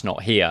mind that that's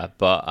not here,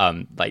 but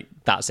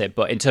that's it.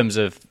 But in terms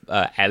of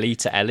Ellie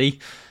to Ellie...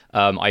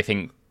 I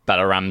think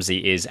Bella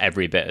Ramsey is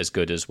every bit as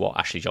good as what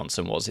Ashley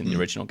Johnson was in the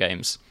original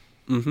games.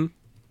 Mm-hmm.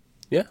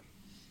 Yeah.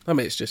 I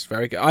mean, it's just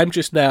very good. I'm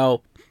just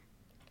now...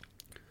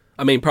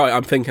 I mean, probably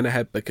I'm thinking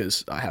ahead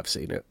because I have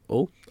seen it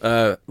all.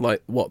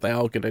 Like, what they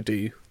are going to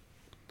do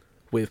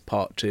with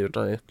Part 2,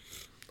 and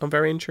I'm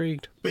very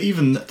intrigued. But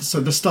even...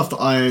 So the stuff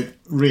that I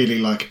really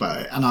like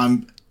about it, and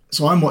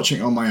I'm watching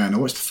it on my own. I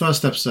watched the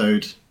first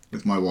episode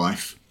with my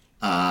wife,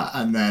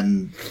 and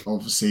then,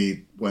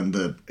 obviously, when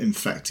the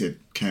Infected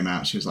came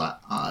out, she was like,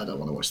 I don't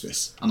want to watch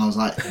this. And I was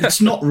like,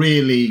 it's not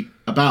really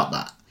about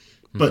that.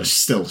 But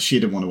still, she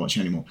didn't want to watch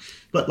it anymore.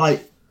 But,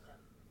 like,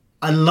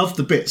 I love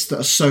the bits that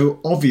are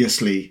so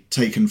obviously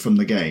taken from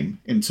the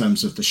game in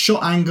terms of the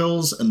shot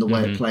angles and the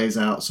way it plays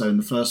out. So in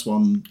the first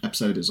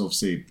episode, it's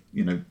obviously,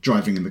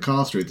 driving in the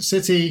car through the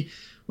city.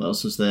 What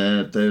else was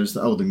there? There's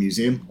the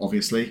museum,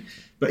 obviously.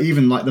 But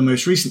even, like, the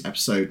most recent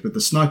episode with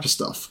the sniper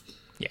stuff,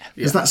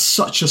 because that's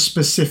such a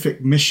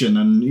specific mission,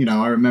 and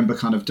I remember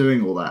kind of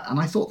doing all that,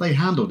 and I thought they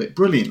handled it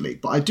brilliantly.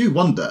 But I do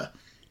wonder,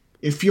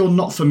 if you're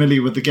not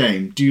familiar with the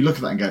game, do you look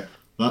at that and go,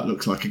 that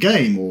looks like a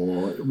game,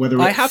 or whether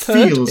it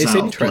feels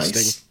out of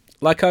place?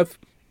 Like I've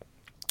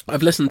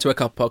listened to a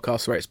couple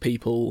podcasts where it's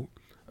people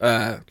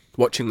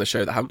watching the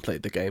show that haven't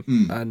played the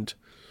game, and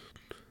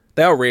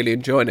they are really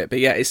enjoying it. But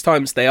yeah, it's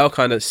times they are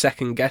kind of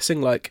second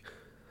guessing, like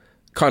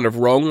kind of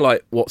wrong,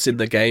 like what's in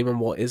the game and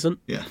what isn't.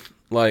 Yeah,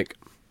 like.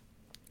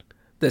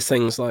 There's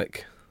things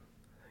like,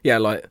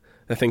 like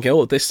they're thinking,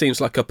 oh, this seems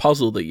like a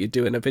puzzle that you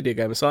do in a video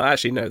game. So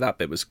actually, no, that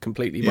bit was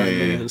completely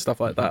random and stuff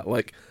like that.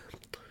 Like,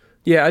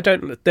 I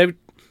don't know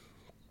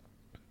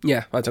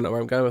where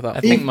I'm going with that.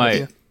 I think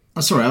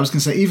sorry, I was going to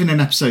say, even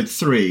in episode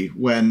 3,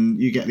 when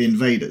you get the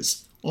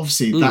invaders,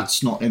 obviously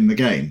that's not in the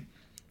game,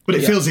 but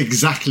it feels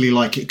exactly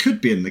like it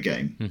could be in the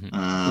game,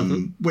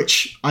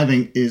 which I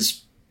think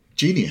is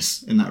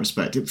genius in that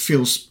respect. It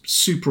feels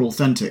super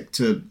authentic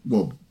to,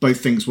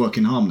 both things work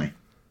in harmony.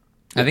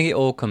 I think it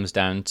all comes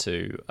down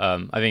to,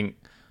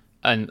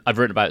 and I've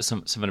written about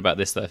something about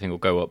this that I think will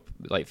go up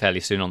like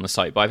fairly soon on the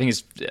site, but I think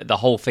the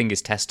whole thing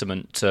is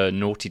testament to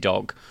Naughty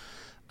Dog,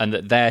 and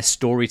that their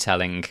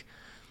storytelling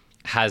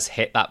has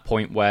hit that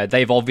point where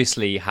they've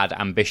obviously had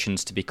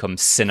ambitions to become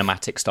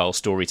cinematic style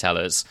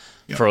storytellers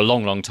for a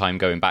long, long time,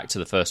 going back to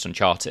the first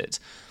Uncharted.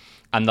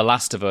 And The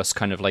Last of Us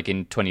kind of like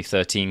in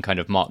 2013 kind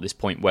of marked this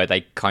point where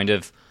they kind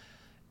of...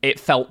 It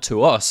felt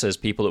to us as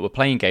people that were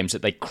playing games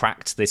that they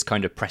cracked this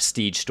kind of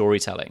prestige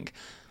storytelling.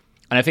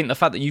 And I think the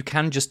fact that you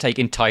can just take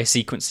entire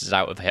sequences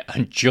out of it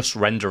and just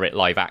render it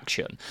live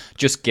action,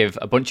 just give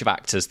a bunch of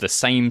actors the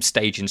same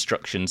stage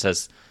instructions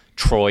as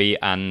Troy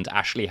and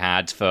Ashley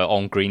had for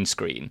on green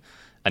screen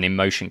and in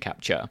motion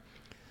capture,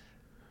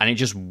 and it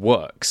just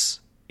works.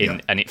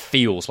 And it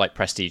feels like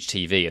prestige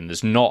TV, and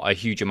there's not a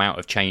huge amount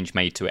of change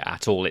made to it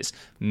at all. It's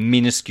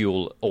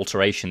minuscule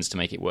alterations to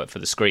make it work for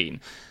the screen.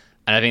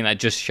 And I think that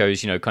just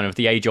shows, kind of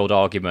the age-old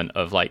argument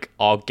of, like,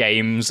 our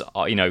games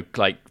are,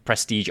 like,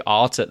 prestige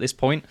art at this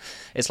point.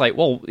 It's like,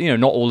 well,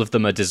 not all of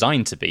them are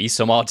designed to be.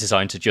 Some are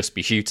designed to just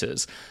be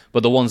shooters.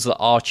 But the ones that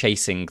are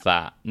chasing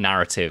that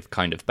narrative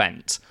kind of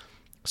bent,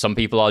 some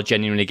people are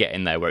genuinely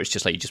getting there where it's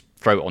just like you just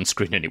throw it on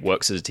screen and it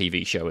works as a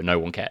TV show and no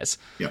one cares.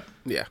 Yeah.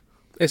 Yeah.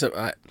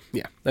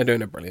 They're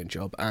doing a brilliant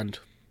job. And... do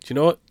you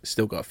know what?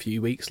 Still got a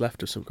few weeks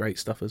left of some great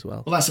stuff as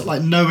well. Well, that's it.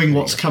 Like, knowing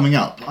what's coming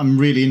up, I'm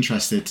really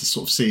interested to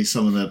sort of see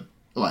some of the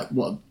like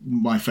what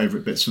my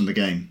favourite bits from the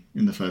game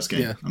in the first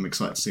game. Yeah. I'm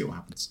excited to see what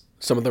happens.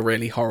 Some of the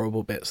really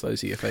horrible bits,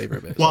 those are your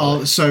favourite bits.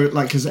 Well, so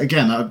like, because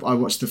again, I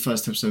watched the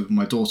first episode with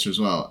my daughter as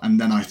well,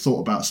 and then I thought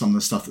about some of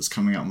the stuff that's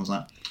coming up and was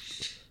like,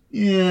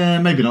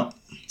 yeah, maybe not.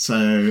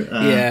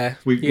 So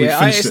we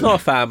finished it's it. not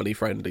a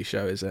family-friendly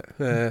show, is it?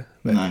 No.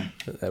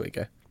 There we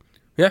go.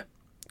 Yeah,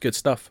 good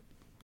stuff.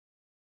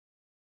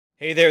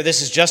 Hey there,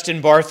 this is Justin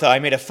Bartha. I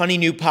made a funny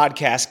new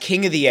podcast,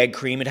 King of the Egg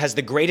Cream. It has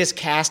the greatest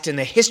cast in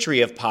the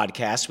history of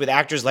podcasts with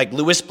actors like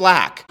Louis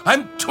Black,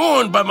 I'm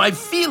torn by my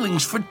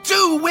feelings for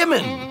two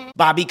women.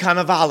 Bobby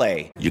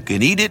Cannavale, You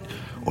can eat it,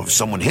 or if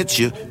someone hits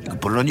you, you can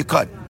put it on your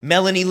cut.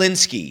 Melanie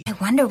Linsky, I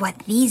wonder what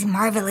these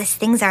marvelous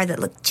things are that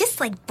look just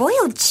like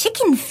boiled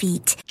chicken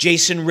feet.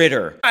 Jason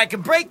Ritter, I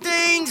can break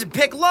things and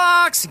pick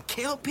locks and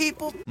kill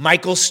people.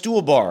 Michael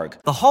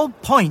Stuhlbarg, The whole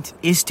point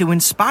is to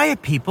inspire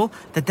people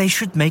that they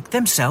should make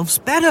themselves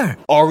better.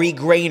 Ari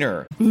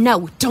Grainer,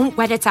 No, don't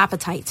whet its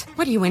appetite.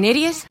 What are you, an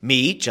idiot?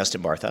 me,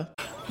 Justin Bartha,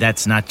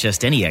 That's not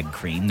just any egg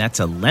cream, that's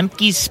a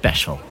Lemke's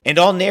special. and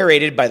all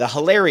narrated by the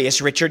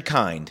hilarious Richard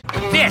Kind.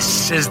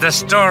 This is the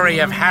story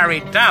of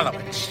Harry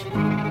Dalowitz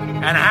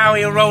and how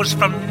he rose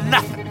from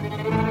nothing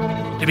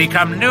to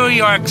become New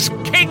York's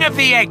King of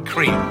the Egg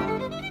Cream.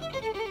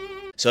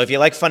 So if you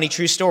like funny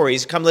true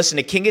stories, come listen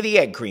to King of the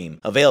Egg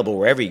Cream, available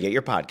wherever you get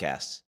your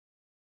podcasts.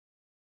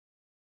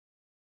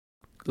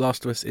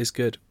 Last of Us is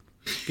good.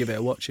 Give it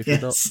a watch if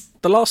Yes. you're not.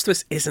 The Last of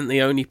Us isn't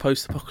the only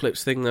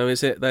post-apocalypse thing, though,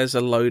 is it? There's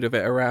a load of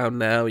it around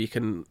now. You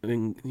can,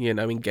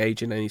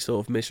 engage in any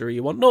sort of misery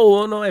you want.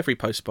 No, not every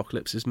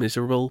post-apocalypse is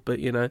miserable, but,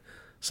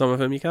 some of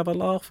them you can have a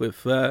laugh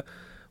with.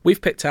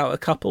 We've picked out a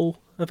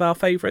couple of our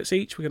favourites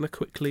each. We're going to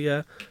quickly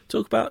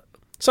talk about.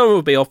 Some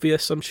will be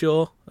obvious, I'm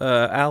sure,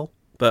 Al,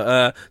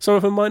 but some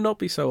of them might not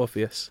be so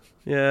obvious.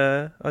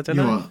 Yeah, I don't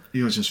know.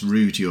 You're just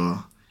rude. You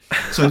are.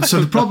 So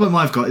the problem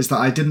I've got is that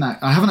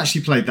I haven't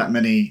actually played that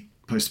many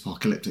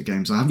post-apocalyptic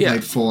games. I haven't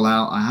played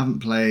Fallout. I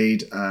haven't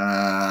played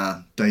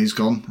Days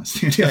Gone. That's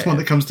the only other one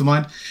that comes to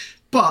mind.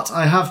 But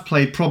I have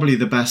played probably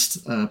the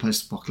best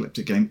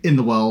post-apocalyptic game in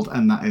the world,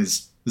 and that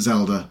is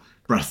Zelda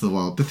Breath of the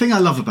Wild. The thing I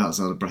love about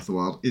Zelda Breath of the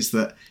Wild is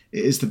that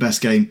it is the best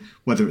game,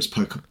 whether it's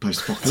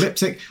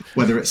post-apocalyptic,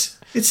 whether it's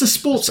a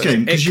sports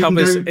game.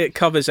 It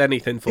covers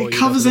anything for you. It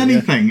covers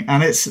anything,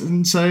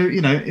 and so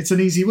it's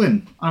an easy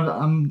win.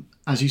 I'm,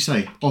 as you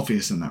say,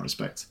 obvious in that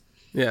respect.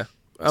 Yeah,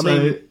 I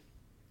mean,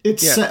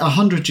 it's set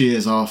 100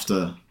 years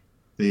after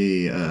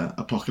the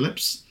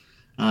apocalypse.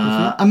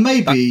 And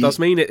maybe that does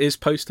mean it is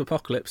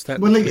post-apocalypse.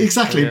 Well,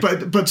 exactly,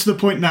 but to the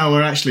point now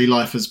where actually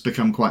life has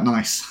become quite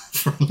nice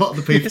for a lot of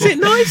the people. Is it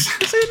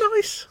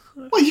nice?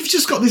 Well, you've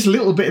just got this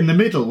little bit in the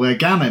middle where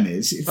Ganon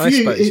is.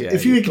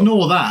 If you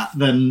ignore that,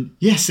 then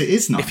yes, it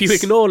is nice. If you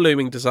ignore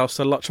looming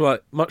disaster,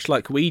 much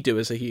like we do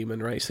as a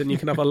human race, then you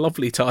can have a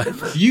lovely time.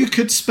 You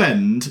could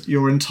spend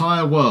your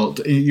entire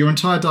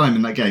time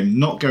in that game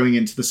not going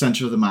into the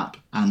centre of the map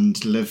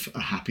and live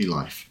a happy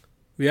life.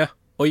 Yeah,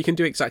 or you can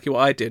do exactly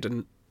what I did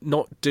and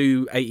not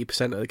do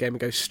 80% of the game and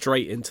go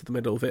straight into the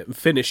middle of it and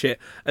finish it,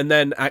 and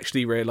then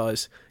actually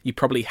realise you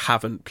probably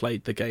haven't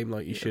played the game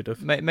like you should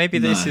have. Maybe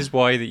this is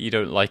why that you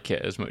don't like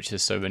it as much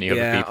as so many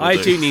other people do.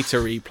 I do need to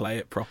replay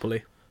it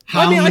properly.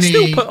 I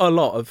still put a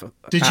lot of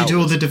Did you do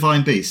all the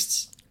Divine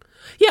Beasts?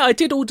 Yeah, I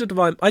did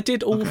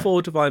all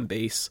four Divine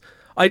Beasts.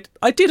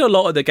 I did a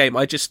lot of the game.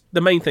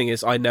 The main thing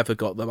is I never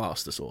got the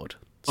Master Sword.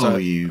 So,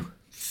 you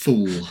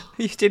fool.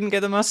 You didn't get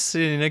the Master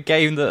Sword in a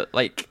game that,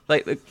 like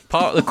the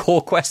part of the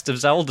core quest of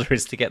Zelda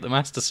is to get the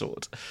Master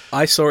Sword.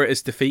 I saw it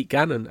as defeat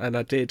Ganon, and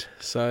I did.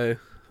 So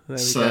there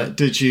we go.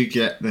 Did you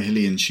get the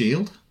Hylian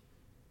Shield?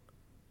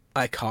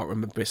 I can't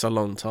remember. It's a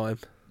long time.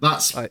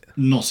 That's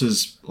not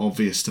as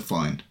obvious to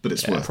find, but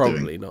it's worth doing.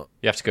 Probably not.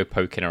 You have to go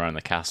poking around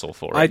the castle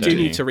for it. I do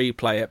need to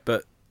replay it,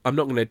 but I'm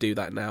not going to do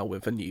that now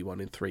with a new one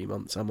in 3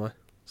 months, am I?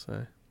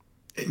 So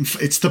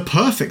it's the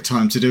perfect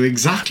time to do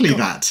exactly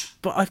that.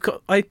 But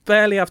I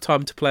barely have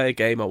time to play a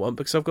game I want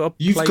because I've got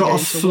to You've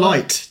got a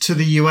flight to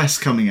the US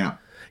coming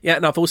up. Yeah,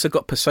 and I've also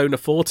got Persona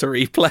 4 to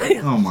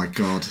replay. Oh my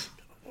god.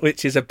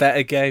 Which is a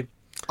better game.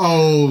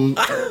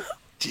 Oh,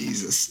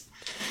 Jesus.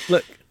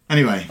 Look.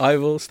 Anyway. I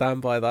will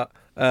stand by that.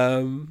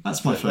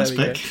 That's my first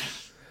pick. Go.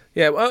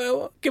 Yeah,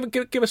 well,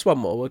 give us one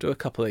more. We'll do a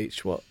couple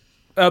each. What?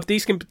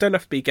 These don't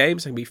have to be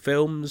games. They can be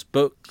films,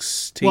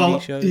 books, TV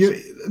shows.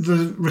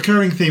 The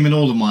recurring theme in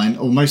all of mine,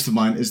 or most of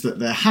mine, is that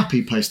they're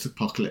happy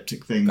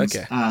post-apocalyptic things.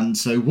 Okay. And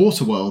so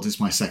Waterworld is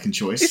my second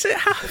choice. Is it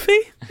happy?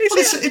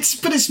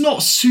 But it's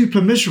not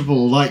super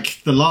miserable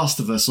like The Last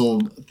of Us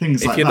or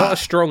things like that. If you're not a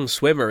strong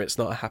swimmer, it's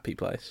not a happy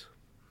place.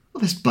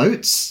 Well, there's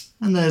boats,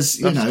 and there's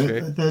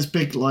there's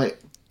big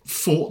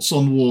forts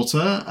on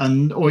water,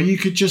 or you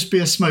could just be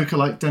a smoker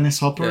like Dennis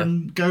Hopper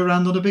and go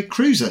around on a big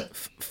cruiser.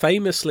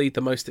 Famously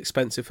the most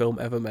expensive film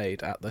ever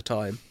made at the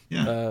time.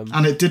 Yeah,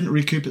 and it didn't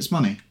recoup its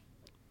money,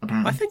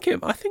 apparently. I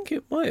think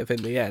it might have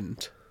in the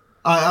end.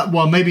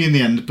 Well, maybe in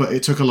the end, but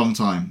it took a long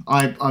time.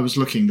 I was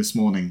looking this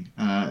morning.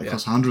 It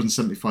cost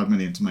 $175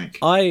 million to make.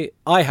 I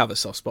have a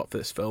soft spot for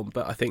this film,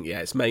 but I think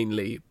it's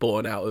mainly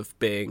born out of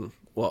being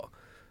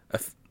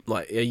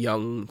like a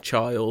young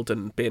child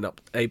and being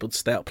able to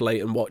stay up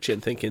late and watch it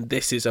and thinking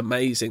this is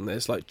amazing.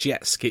 There's like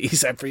jet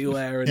skis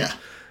everywhere,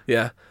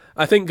 and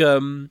I think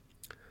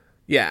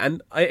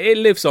and it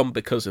lives on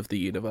because of the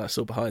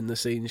Universal behind the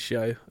scenes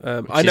show.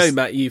 I know,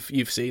 Matt,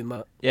 you've seen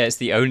that. Yeah, it's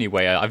the only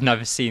way. I've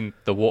never seen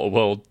the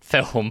Waterworld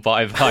film,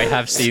 but I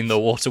have seen the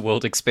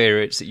Waterworld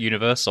experience at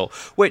Universal,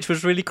 which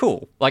was really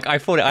cool. Like I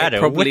thought I had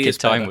a wicked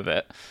time with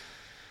it.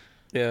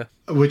 Yeah.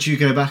 Would you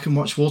go back and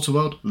watch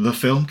Waterworld, the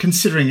film,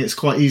 considering it's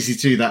quite easy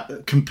to do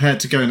that compared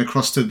to going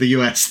across to the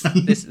US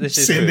and this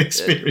seeing the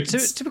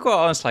experience? To be quite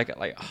honest, like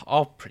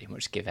I'll pretty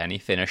much give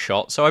anything a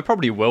shot. So I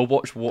probably will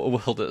watch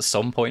Waterworld at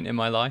some point in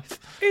my life.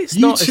 It's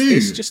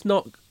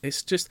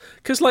just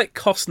because like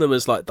Costner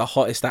was like the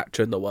hottest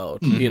actor in the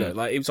world. You know,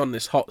 like he was on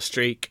this hot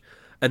streak,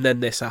 and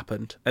then this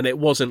happened, and it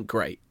wasn't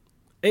great.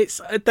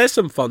 There's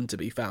some fun to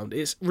be found.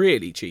 It's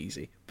really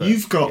cheesy. But,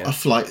 you've got a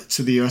flight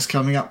to the US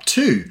coming up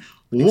too.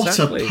 What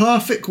a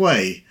perfect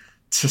way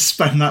to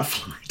spend that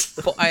flight.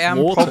 But I am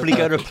probably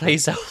going to play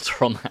Zelda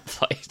on that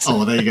flight.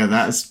 Oh, there you go.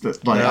 That's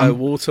like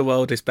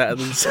Waterworld is better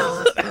than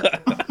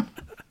Zelda.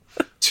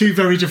 Two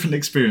very different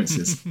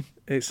experiences.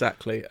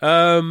 Exactly.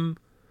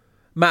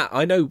 Matt,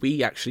 I know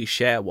we actually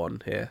share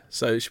one here,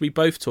 so should we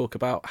both talk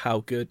about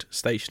how good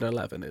Station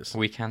 11 is?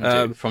 We can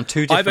do. From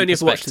two different I've only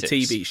ever watched the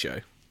perspectives. TV show.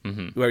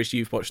 Whereas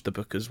you've watched the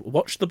book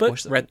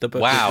read the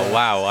book.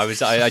 Wow!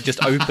 I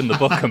just opened the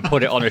book and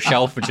put it on a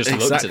shelf and just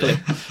looked at it.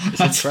 It's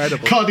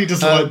incredible. Cardi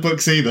doesn't like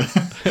books either.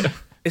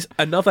 It's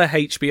another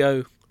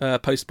HBO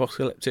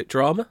post-apocalyptic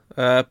drama,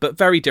 but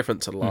very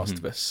different to The Last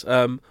of Us.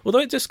 Although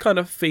it just kind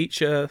of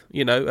feature,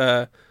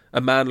 a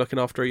man looking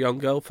after a young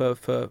girl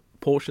for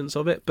portions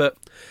of it, but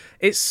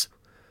it's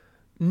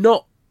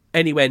not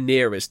anywhere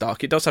near as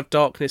dark. It does have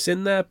darkness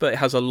in there, but it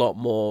has a lot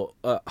more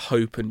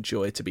hope and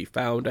joy to be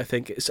found. I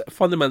think it's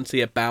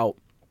fundamentally about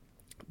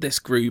this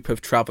group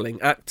of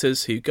travelling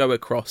actors who go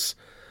across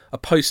a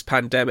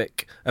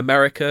post-pandemic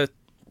America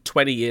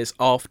 20 years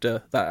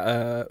after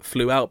that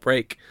flu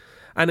outbreak,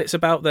 and it's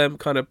about them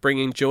kind of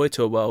bringing joy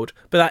to a world,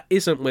 but that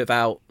isn't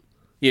without,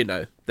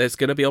 there's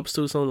going to be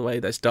obstacles on the way,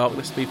 there's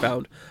darkness to be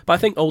found, but I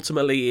think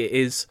ultimately it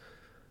is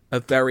a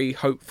very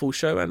hopeful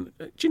show, and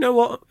do you know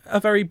what? A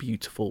very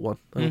beautiful one,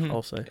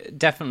 I'll say.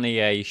 Definitely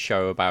a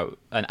show about,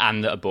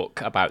 and a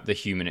book about the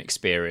human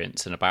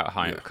experience and about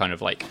how kind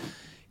of like,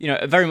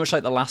 very much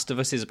like The Last of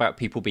Us is about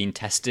people being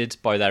tested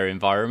by their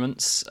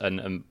environments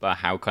and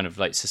how kind of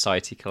like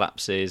society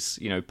collapses,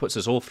 puts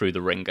us all through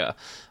the ringer.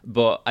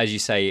 But as you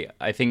say,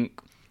 I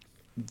think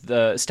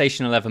the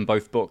Station 11,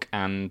 both book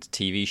and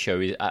TV show,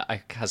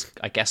 has,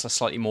 I guess, a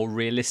slightly more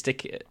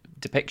realistic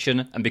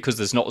depiction, and because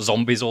there's not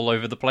zombies all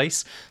over the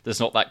place, there's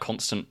not that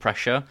constant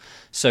pressure,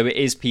 so it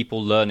is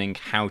people learning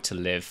how to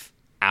live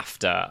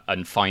after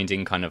and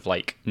finding kind of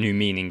like new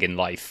meaning in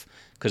life,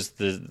 because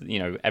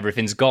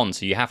everything's gone,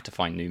 so you have to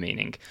find new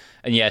meaning.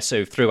 And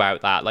so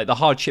throughout that, like, the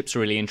hardships are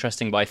really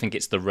interesting, but I think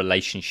it's the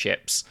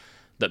relationships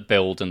that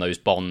build and those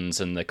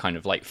bonds and the kind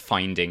of like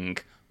finding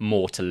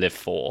more to live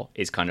for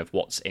is kind of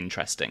what's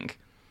interesting.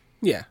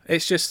 Yeah,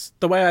 it's just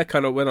the way I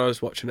kind of, when I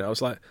was watching it, I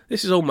was like,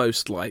 this is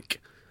almost like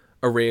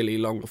a really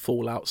long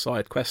Fallout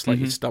side quest, like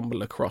you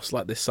stumble across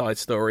like this side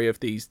story of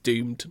these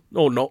doomed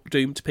or not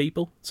doomed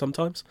people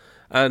sometimes,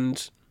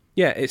 and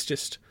it's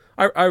just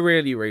I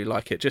really, really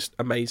like it. Just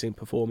amazing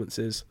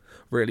performances,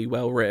 really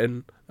well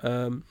written.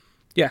 If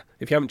you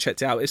haven't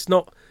checked it out, it's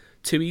not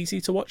too easy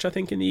to watch. I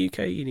think in the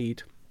UK you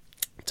need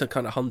to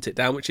kind of hunt it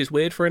down, which is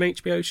weird for an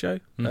HBO show.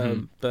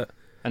 But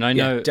and I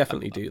know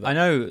definitely do that. I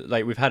know,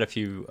 like, we've had a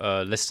few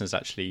listeners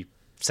actually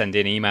send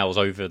in emails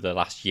over the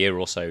last year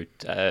or so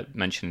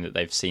mentioning that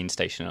they've seen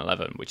Station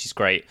 11, which is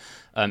great.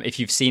 If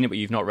you've seen it but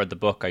you've not read the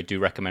book, I do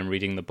recommend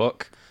reading the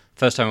book.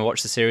 First time I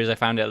watched the series, I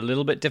found it a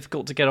little bit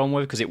difficult to get on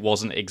with because it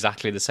wasn't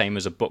exactly the same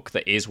as a book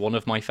that is one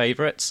of my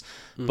favourites.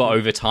 But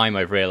over time,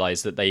 I've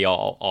realised that they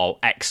are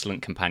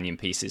excellent companion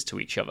pieces to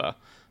each other.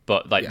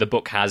 But the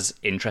book has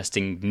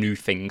interesting new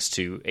things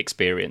to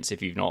experience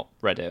if you've not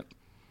read it.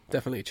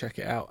 Definitely check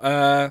it out.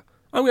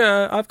 I'm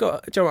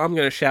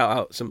gonna shout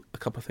out a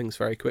couple of things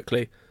very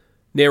quickly.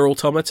 Nier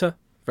Automata,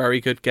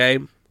 very good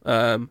game.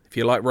 If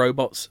you like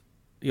robots,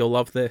 you'll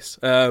love this.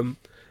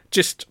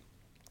 Just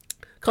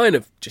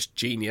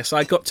genius.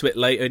 I got to it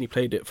late, only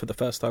played it for the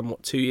first time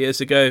 2 years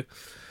ago,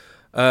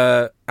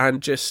 and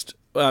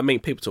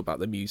people talk about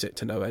the music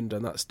to no end,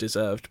 and that's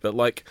deserved. But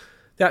like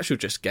the actual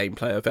just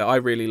gameplay of it, I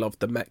really love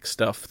the mech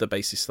stuff, the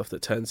basic stuff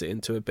that turns it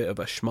into a bit of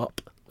a shmup.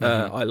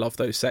 I love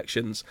those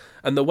sections,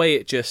 and the way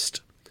it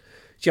just.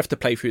 You have to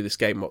play through this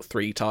game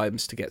 3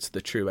 times to get to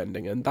the true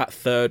ending, and that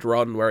third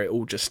run where it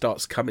all just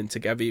starts coming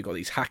together, you've got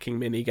these hacking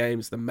mini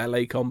games, the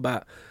melee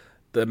combat,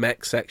 the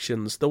mech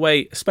sections, the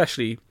way,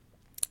 especially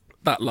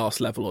that last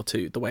level or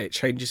two, the way it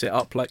changes it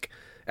up like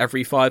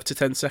every 5 to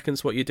 10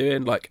 seconds what you're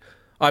doing. Like,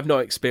 I've not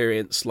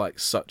experienced like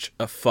such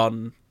a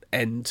fun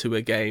end to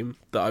a game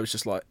that I was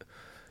just like,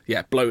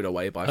 blown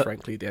away by,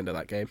 frankly, the end of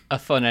that game. A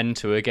fun end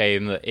to a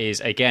game that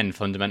is, again,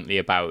 fundamentally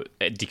about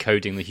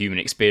decoding the human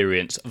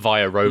experience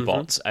via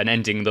robots, an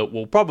ending that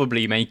will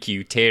probably make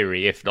you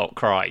teary, if not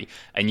cry,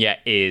 and yet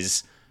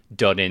is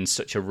done in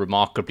such a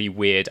remarkably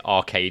weird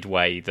arcade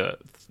way that,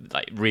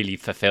 like, really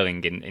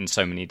fulfilling in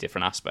so many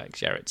different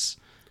aspects. Yeah, it's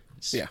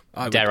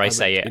dare I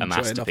say it, a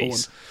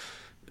masterpiece.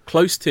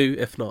 Close to,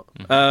 if not.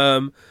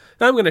 Now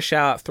I'm going to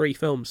shout out 3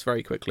 films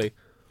very quickly.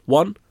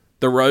 1,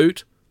 The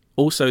Road.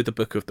 Also, The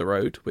Book of the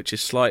Road, which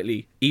is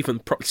slightly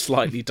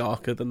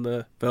darker than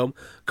the film.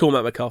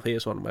 Cormac McCarthy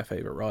is one of my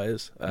favourite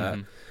writers.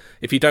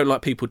 If you don't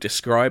like people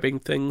describing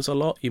things a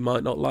lot, you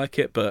might not like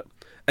it, but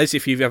as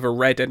if you've ever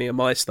read any of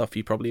my stuff,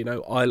 you probably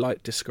know I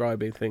like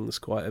describing things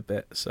quite a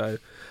bit. So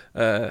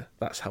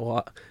that's how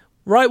I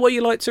write what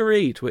you like to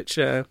read, which,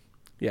 you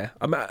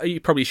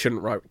probably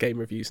shouldn't write game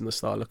reviews in the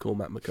style of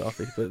Cormac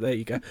McCarthy, but there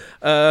you go.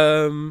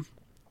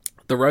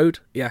 The Road,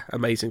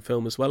 amazing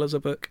film as well as a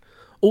book.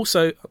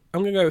 Also,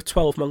 I'm going to go with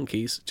 12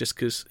 Monkeys, just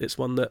because it's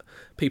one that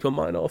people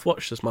might not have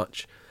watched as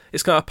much.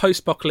 It's kind of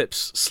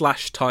post-apocalypse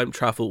 / time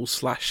travel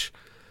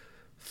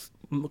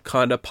 /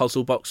 kind of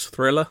puzzle box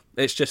thriller.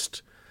 It's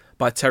just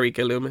by Terry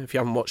Gilliam. If you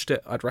haven't watched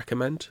it, I'd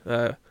recommend.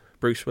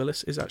 Bruce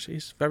Willis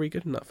is very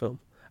good in that film.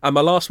 And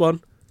my last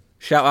one,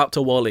 shout out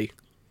to WALL-E.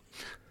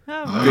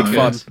 Good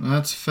fun.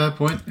 That's a fair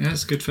point. Yeah,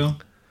 it's a good film.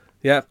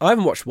 Yeah, I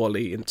haven't watched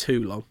WALL-E in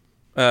too long,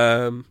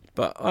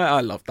 but I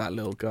love that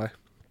little guy.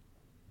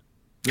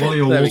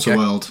 WALL-E or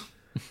Waterworld?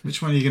 Which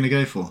one are you going to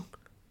go for?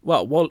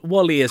 Well,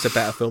 WALL-E is a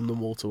better film than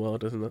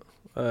Waterworld, isn't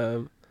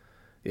it?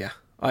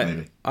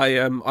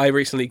 I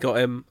recently got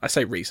him. I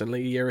say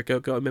recently, a year ago,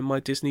 got him in my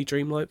Disney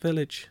Dreamlight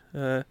Village,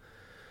 and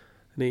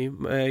he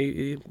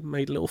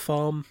made a little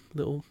farm,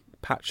 little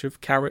patch of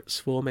carrots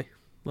for me.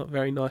 Looked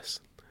very nice.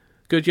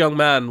 Good young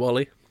man,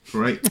 Wally.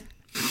 Great.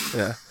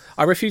 Yeah,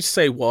 I refuse to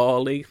say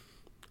Wally.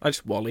 I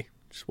just Wally.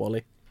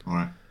 All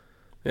right.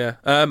 Yeah,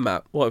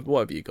 Matt, what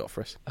have you got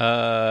for us?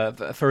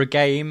 For a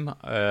game,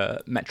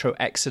 Metro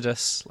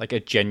Exodus, like a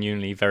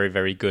genuinely very,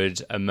 very good,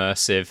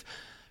 immersive,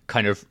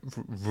 kind of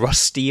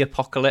rusty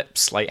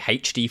apocalypse, like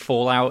HD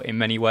Fallout in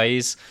many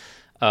ways.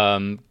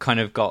 Kind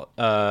of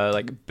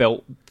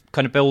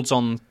builds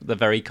on the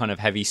very kind of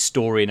heavy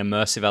story and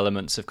immersive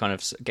elements of kind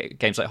of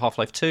games like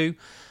Half-Life 2.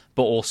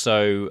 But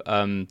also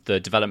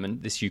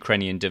this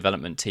Ukrainian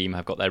development team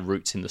have got their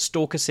roots in the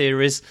Stalker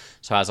series,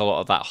 so it has a lot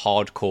of that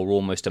hardcore,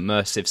 almost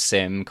immersive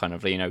sim, kind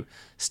of,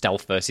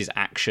 stealth versus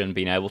action,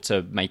 being able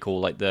to make all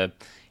like the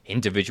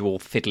individual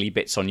fiddly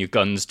bits on your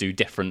guns do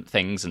different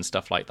things and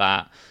stuff like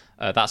that.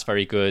 That's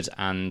very good.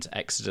 And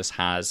Exodus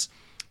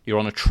you're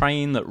on a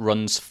train that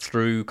runs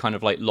through kind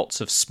of like lots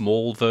of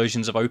small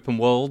versions of open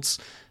worlds,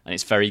 and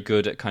it's very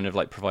good at kind of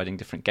like providing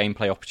different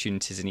gameplay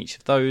opportunities in each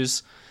of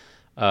those.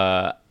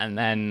 And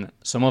then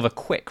some other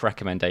quick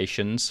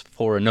recommendations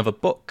for another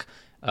book,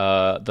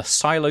 the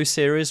Silo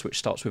series, which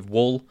starts with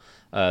Wool.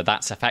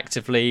 That's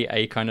effectively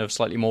a kind of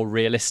slightly more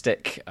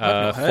realistic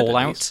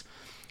Fallout.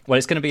 Well,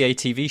 it's going to be a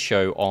TV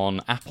show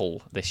on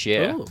Apple this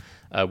year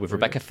with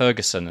Rebecca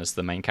Ferguson as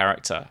the main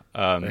character.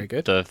 Very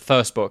good. The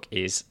first book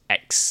is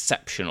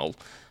exceptional,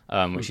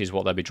 which is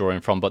what they'll be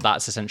drawing from. But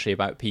that's essentially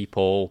about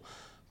people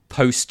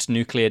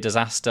post-nuclear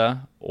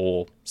disaster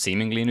or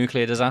seemingly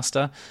nuclear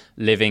disaster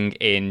living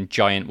in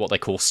giant what they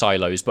call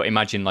silos, but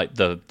imagine like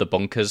the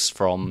bunkers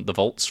from the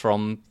vaults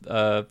from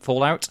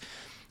Fallout,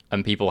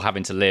 and people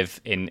having to live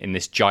in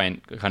this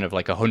giant kind of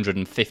like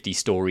 150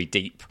 story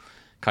deep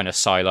kind of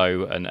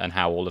silo, and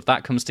how all of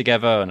that comes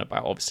together, and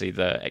about obviously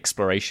the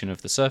exploration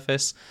of the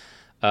surface.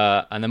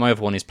 And then my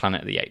other one is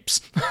Planet of the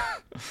Apes.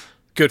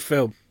 Good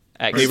film.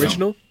 Excellent. The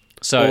original?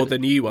 So, or the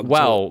new one?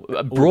 Well,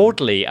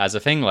 broadly as a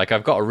thing, like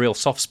I've got a real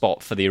soft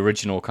spot for the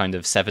original kind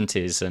of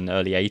 70s and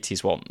early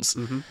 80s ones.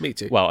 Mm-hmm, me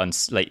too. Well, and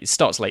it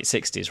starts late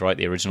 60s, right?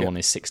 The original one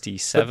is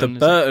 67. But the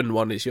Burton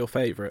one is your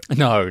favourite.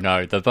 No,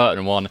 the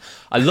Burton one.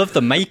 I love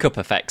the makeup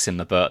effects in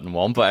the Burton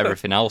one, but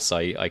everything else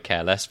I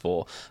care less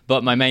for.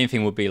 But my main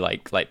thing would be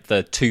like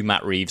the 2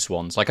 Matt Reeves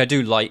ones. Like I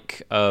do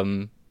like,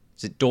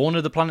 is it Dawn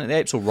of the Planet of the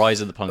Apes or Rise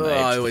of the Planet of the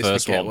Apes? I always the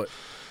first forget one.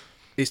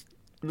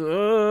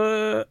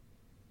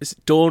 Is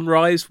it Dawn,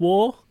 Rise,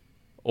 War?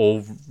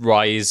 Or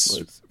Rise,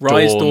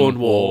 Dawn,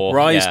 War.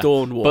 Rise, yeah.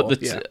 Dawn, War.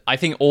 But I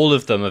think all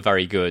of them are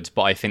very good,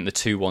 but I think the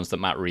 2 ones that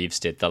Matt Reeves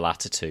did, the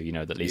latter 2,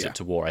 that leads up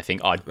to War, I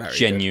think are very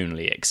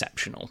genuinely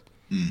exceptional.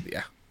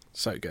 Yeah,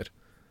 so good.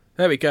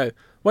 There we go.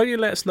 Why don't you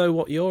let us know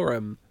what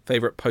your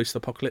favourite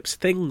post-apocalypse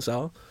things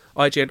are?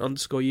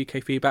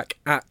 IGN_UK feedback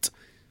at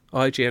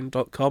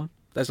IGN.com.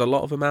 There's a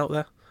lot of them out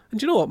there.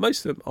 And you know what?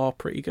 Most of them are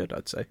pretty good,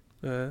 I'd say.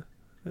 There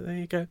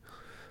you go.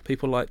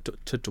 People like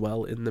to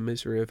dwell in the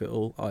misery of it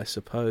all, I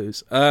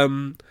suppose.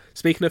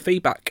 Speaking of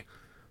feedback,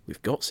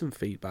 we've got some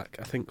feedback.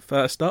 I think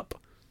first up,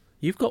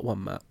 you've got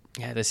one, Matt.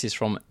 Yeah, this is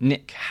from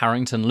Nick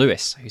Harrington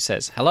Lewis, who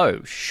says,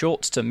 "Hello,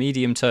 short to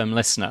medium-term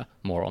listener,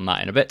 more on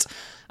that in a bit,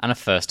 and a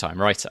first-time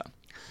writer.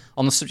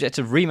 On the subject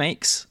of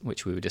remakes,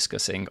 which we were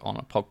discussing on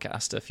a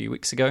podcast a few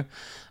weeks ago,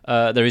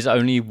 there is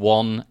only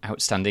one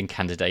outstanding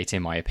candidate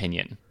in my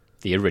opinion,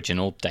 the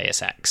original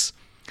Deus Ex.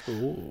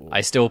 Ooh.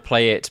 I still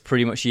play it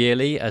pretty much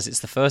yearly, as it's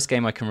the first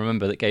game I can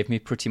remember that gave me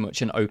pretty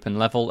much an open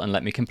level and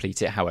let me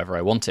complete it however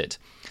I wanted.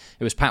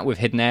 It was packed with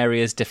hidden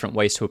areas, different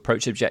ways to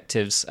approach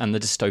objectives, and the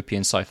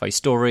dystopian sci-fi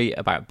story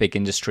about big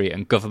industry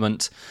and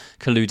government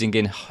colluding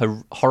in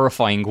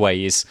horrifying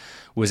ways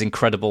was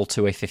incredible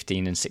to a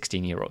 15 to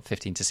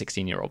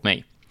 16-year-old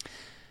me.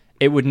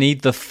 It would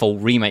need the full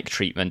remake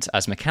treatment,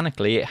 as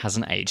mechanically it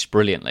hasn't aged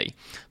brilliantly,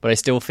 but I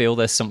still feel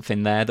there's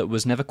something there that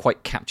was never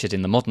quite captured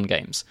in the modern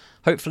games.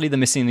 Hopefully the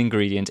missing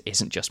ingredient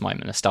isn't just my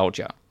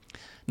nostalgia.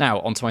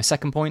 Now, on to my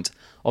second point.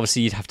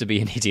 Obviously, you'd have to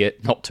be an idiot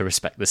not to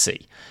respect the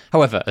sea.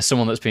 However, as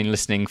someone that's been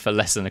listening for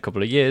less than a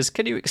couple of years,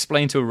 can you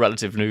explain to a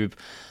relative noob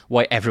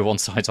why everyone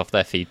signs off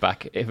their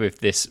feedback with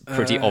this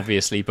pretty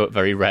obviously but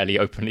very rarely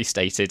openly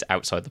stated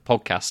outside the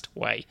podcast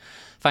way?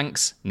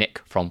 Thanks,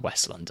 Nick from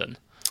West London.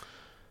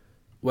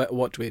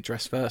 What do we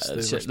address first?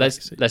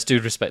 Let's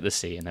do Respect the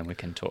Sea, and then we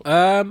can talk.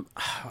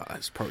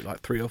 It's probably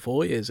like 3 or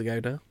 4 years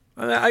ago now.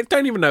 I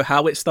don't even know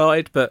how it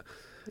started, but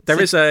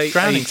there is a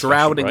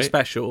drowning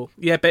special.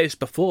 Yeah, but it's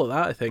before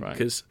that, I think,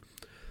 because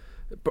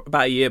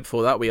about a year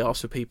before that, we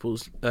asked for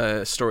people's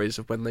stories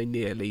of when they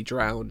nearly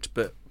drowned,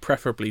 but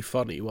preferably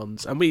funny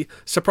ones. And we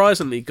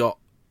surprisingly got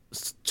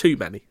too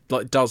many,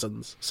 like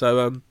dozens.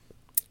 So,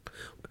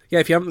 yeah,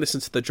 if you haven't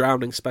listened to the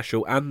drowning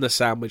special and the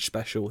sandwich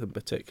special in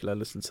particular,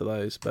 listen to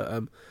those.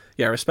 But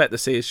yeah, Respect the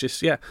Sea is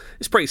just,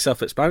 it's pretty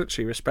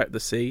self-explanatory. Respect the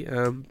sea,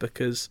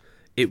 because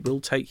it will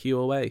take you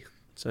away.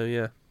 So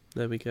yeah,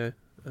 there we go.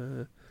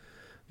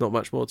 Not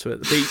much more to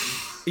it.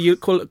 You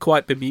call it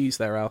quite bemused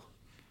there, Al.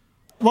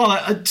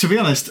 Well, to be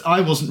honest,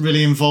 I wasn't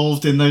really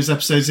involved in those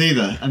episodes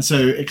either, and so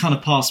it kind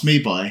of passed me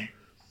by.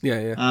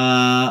 Yeah.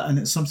 And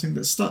it's something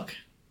that stuck.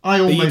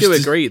 You do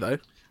agree, though.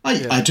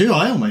 I do.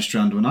 I almost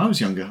drowned when I was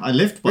younger. I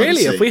lived by the sea.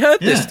 Really? Have we heard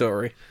this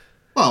story?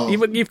 Well,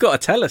 you've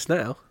got to tell us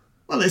now.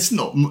 Well, it's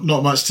not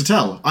much to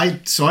tell.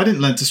 So I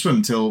didn't learn to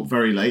swim till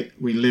very late.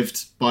 We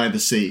lived by the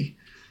sea,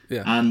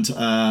 and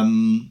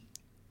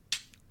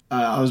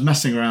I was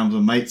messing around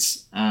with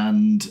mates,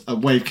 and a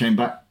wave came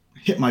back,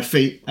 hit my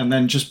feet, and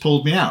then just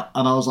pulled me out.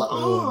 And I was like,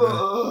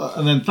 oh.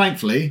 And then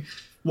thankfully,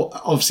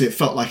 obviously it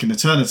felt like an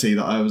eternity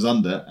that I was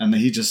under, and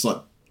he just like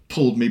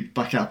pulled me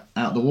back out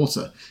the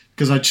water.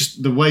 Because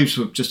the waves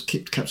were just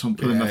kept on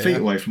pulling my feet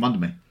away from under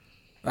me.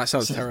 That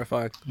sounds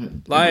terrifying.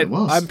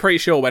 I'm pretty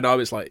sure when I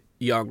was like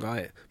young,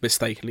 I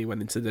mistakenly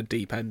went into the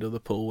deep end of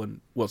the pool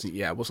and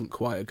wasn't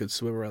quite a good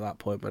swimmer at that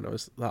point when I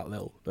was that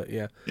little. But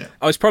yeah.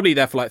 I was probably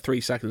there for like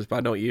 3 seconds, but I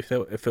know what you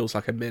feel. It feels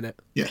like a minute.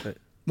 Yeah. But,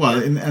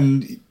 well,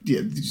 and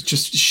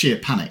just sheer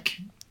panic.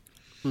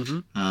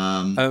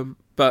 Mm-hmm.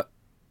 But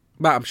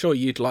Matt, I'm sure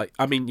you'd like.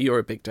 I mean, you're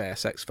a big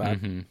Deus Ex fan.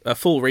 Mm-hmm. A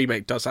full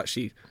remake does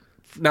actually.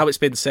 Now it's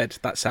been said,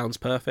 that sounds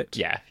perfect.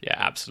 Yeah,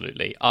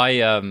 absolutely.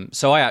 I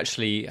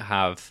actually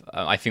have,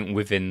 I think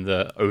within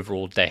the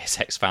overall Deus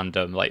Ex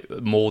fandom, like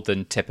more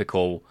than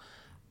typical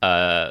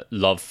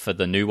love for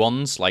the new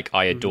ones. Like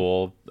I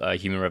adore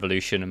Human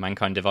Revolution and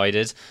Mankind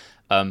Divided,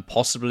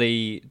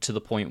 possibly to the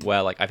point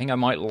where like I think I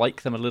might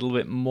like them a little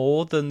bit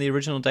more than the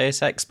original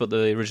Deus Ex, but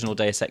the original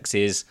Deus Ex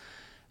is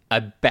a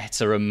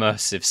better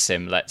immersive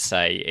sim, let's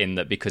say, in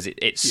that because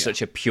it's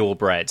such a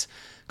purebred.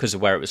 Because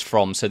of where it was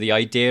from. So the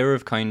idea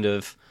of kind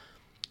of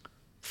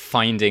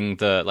finding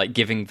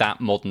giving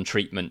that modern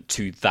treatment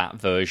to that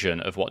version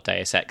of what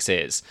Deus Ex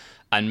is,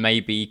 and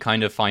maybe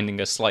kind of finding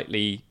a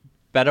slightly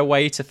better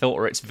way to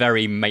filter its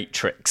very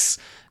Matrix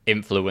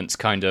influence,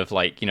 kind of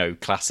like,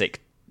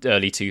 classic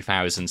early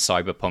 2000s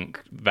cyberpunk,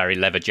 very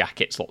leather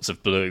jackets, lots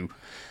of blue.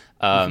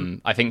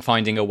 I think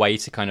finding a way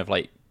to kind of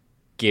like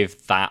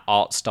give that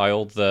art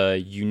style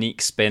the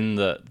unique spin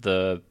that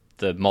the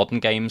modern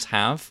games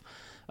have.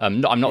 I'm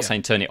not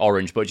saying turn it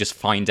orange, but just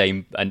find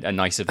a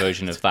nicer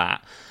version of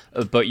that.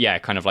 But yeah,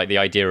 kind of like the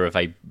idea of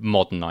a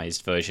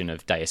modernized version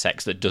of Deus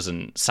Ex that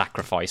doesn't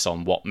sacrifice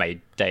on what made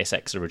Deus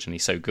Ex originally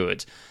so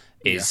good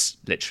is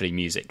literally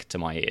music to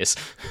my ears.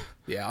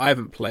 Yeah, I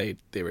haven't played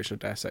the original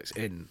Deus Ex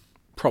in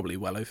probably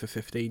well over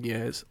 15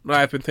 years.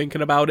 I've been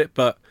thinking about it,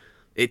 but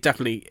it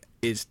definitely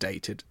is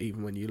dated,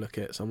 even when you look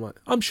at it. So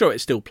I'm sure it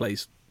still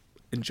plays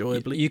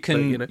enjoyably. You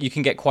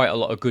can get quite a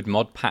lot of good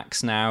mod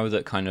packs now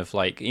that kind of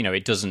like,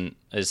 it doesn't,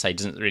 as I say,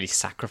 doesn't really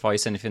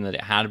sacrifice anything that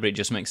it had, but it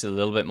just makes it a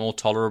little bit more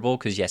tolerable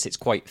because yes, it's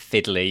quite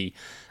fiddly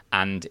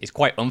and it's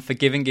quite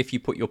unforgiving if you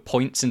put your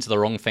points into the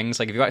wrong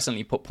things. Like if you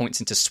accidentally put points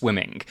into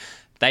swimming,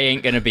 they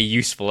ain't going to be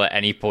useful at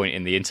any point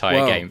in the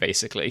entire game,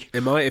 basically.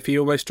 It might if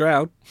you almost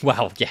drown.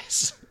 Well,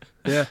 yes.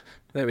 Yeah,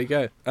 there we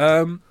go.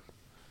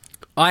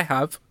 I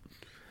have,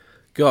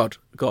 got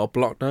a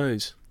blocked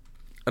nose.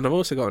 And I've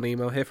also got an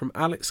email here from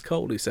Alex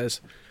Cole who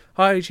says,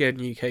 "Hi IGN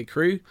UK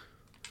crew,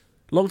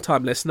 long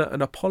time listener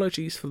and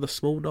apologies for the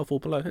small novel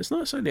below." It's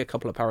only a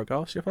couple of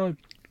paragraphs, you're fine.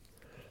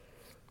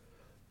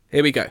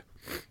 Here we go.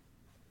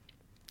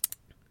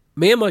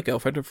 Me and my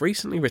girlfriend have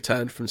recently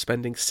returned from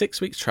spending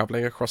 6 weeks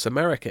travelling across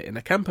America in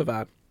a camper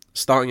van,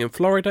 starting in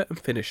Florida and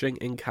finishing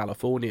in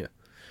California.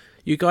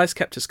 You guys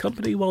kept us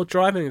company while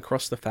driving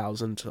across the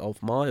thousands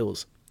of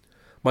miles.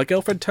 My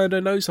girlfriend turned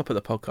her nose up at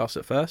the podcast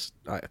at first.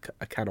 I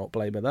cannot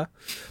blame her there.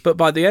 But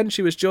by the end,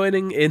 she was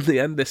joining in the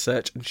endless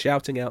search and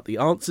shouting out the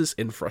answers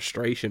in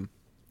frustration.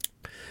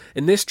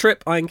 In this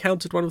trip, I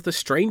encountered one of the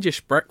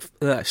strangest breakfast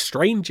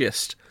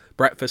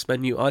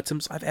menu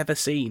items I've ever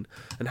seen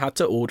and had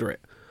to order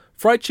it.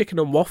 Fried chicken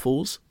and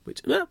waffles,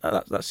 which,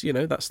 that's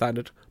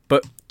standard,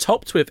 but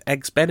topped with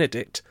Eggs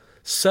Benedict,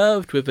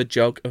 served with a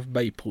jug of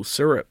maple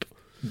syrup.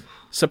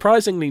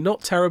 Surprisingly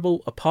not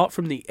terrible, apart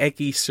from the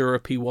eggy,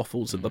 syrupy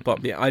waffles at the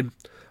bottom. Yeah,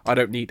 I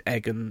don't need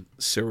egg and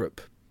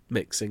syrup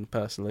mixing,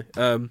 personally.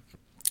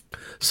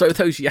 So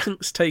those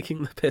Yanks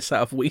taking the piss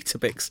out of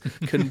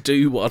Weetabix can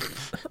do one.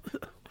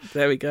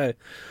 There we go.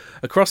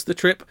 Across the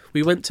trip,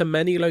 we went to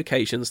many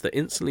locations that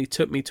instantly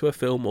took me to a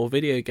film or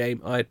video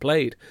game I had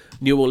played.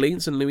 New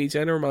Orleans and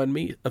Louisiana remind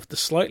me of the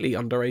slightly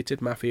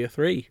underrated Mafia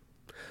 3.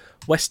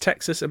 West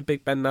Texas and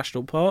Big Bend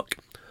National Park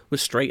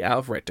was straight out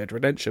of Red Dead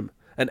Redemption.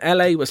 And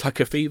LA was like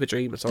a fever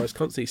dream, as I was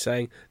constantly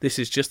saying, this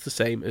is just the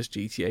same as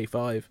GTA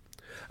 5.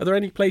 Are there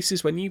any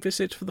places when you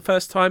visited for the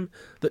first time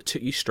that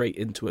took you straight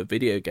into a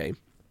video game?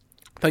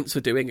 Thanks for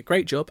doing a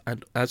great job,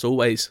 and as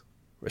always,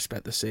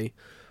 respect the sea.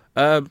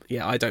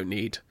 Yeah, I don't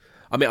need...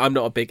 I mean, I'm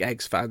not a big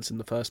eggs fan in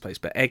the first place,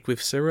 but egg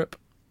with syrup?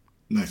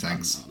 No,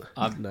 thanks.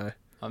 No.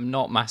 I'm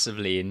not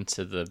massively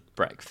into the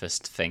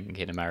breakfast thing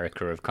in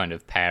America of kind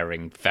of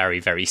pairing very,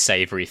 very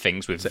savoury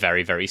things with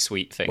very, very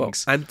sweet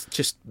things. Well, and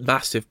just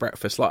massive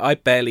breakfast. Like, I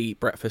barely eat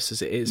breakfast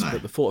as it is,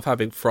 but the thought of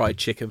having fried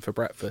chicken for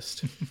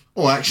breakfast...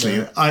 Oh,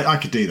 actually, I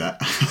could do that.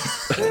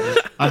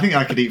 I think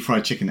I could eat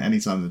fried chicken any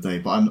time of the day,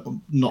 but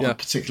I'm not a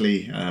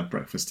particularly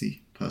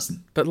breakfasty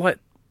person. But, like,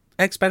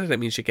 Eggs Benedict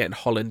means you're getting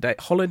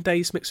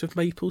hollandaise mixed with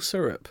maple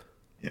syrup.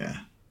 Yeah.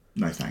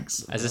 No,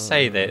 thanks. As I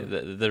say,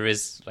 there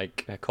is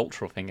like a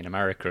cultural thing in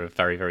America of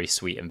very, very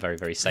sweet and very,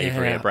 very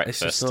savoury at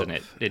breakfast, and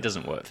it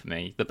doesn't work for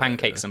me. The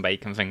pancakes and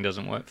bacon thing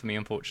doesn't work for me,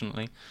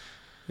 unfortunately.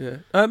 Yeah.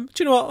 Do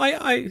you know what?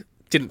 I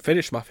didn't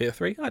finish Mafia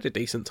 3. I had a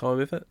decent time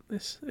with it.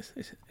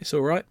 It's all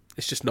right.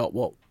 It's just not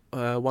what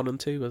 1 and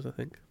 2 was, I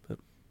think. But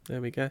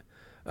there we go.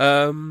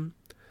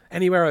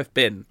 Anywhere I've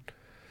been...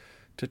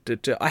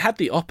 I had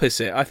the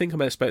opposite. I think I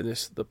may have spoken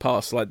this in the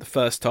past. Like the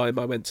first time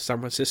I went to San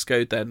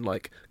Francisco, then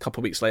like a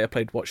couple of weeks later, I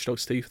played Watch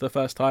Dogs 2 for the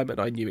first time, and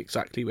I knew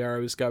exactly where I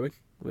was going.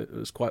 It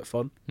was quite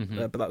fun,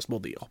 but that's more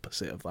the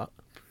opposite of that.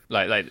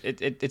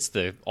 It's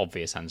the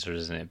obvious answer,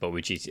 isn't it? But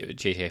with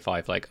GTA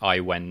 5, like I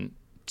went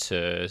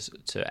to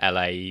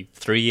LA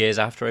 3 years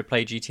after I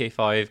played GTA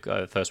 5.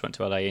 I first went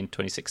to LA in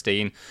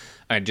 2016.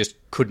 I just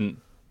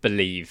couldn't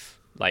believe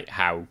like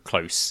how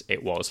close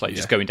it was, like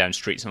just going down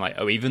streets and like,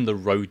 oh, even the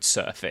road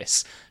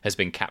surface has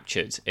been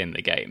captured in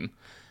the game.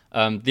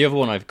 The other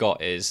one I've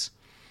got is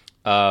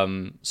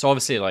so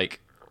obviously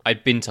like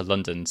I'd been to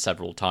London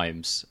several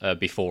times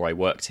before I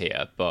worked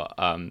here, but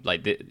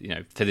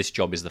for this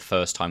job is the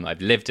first time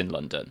I've lived in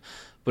London.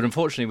 But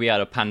unfortunately we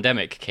had a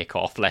pandemic kick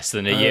off less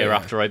than a year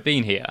after I'd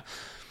been here,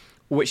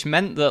 which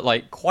meant that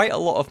like quite a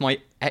lot of my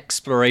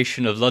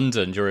exploration of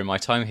London during my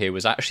time here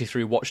was actually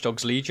through Watch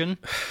Dogs Legion.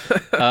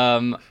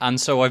 And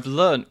so I've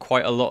learnt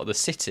quite a lot of the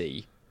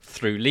city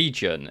through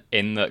Legion,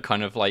 in that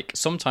kind of like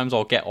sometimes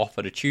I'll get off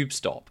at a tube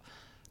stop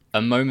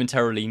and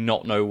momentarily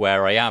not know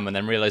where I am, and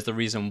then realise the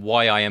reason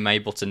why I am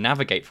able to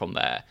navigate from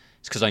there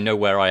is because I know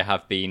where I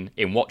have been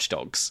in Watch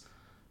Dogs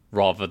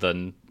rather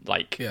than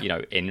like,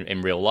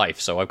 in real life.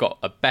 So I've got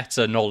a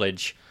better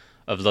knowledge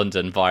of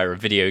London via a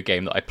video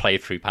game that I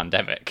played through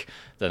pandemic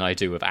than I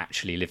do of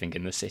actually living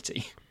in the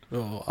city.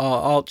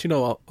 Oh, do you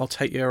know what? I'll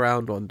take you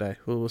around one day.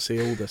 We'll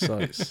see all the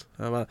sites.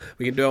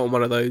 We can do it on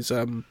one of those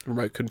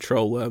remote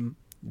control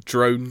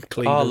drone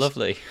cleaners. Oh,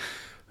 lovely.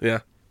 Yeah.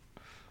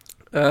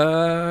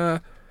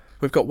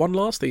 We've got one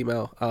last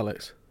email,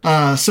 Alex.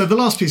 So the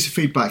last piece of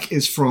feedback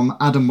is from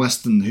Adam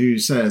Weston, who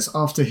says,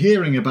 after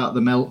hearing about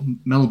the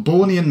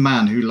Melbourneian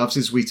man who loves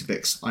his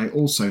Weetabix, I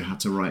also had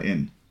to write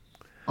in.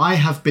 I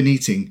have been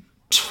eating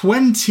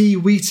 20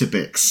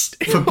 Weetabix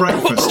for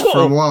breakfast for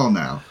a while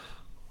now,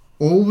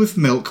 all with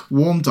milk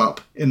warmed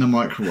up in the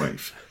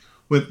microwave.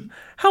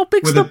 How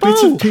big's with the a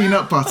bit bowl? of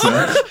peanut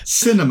butter,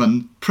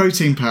 cinnamon,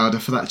 protein powder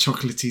for that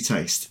chocolatey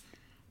taste.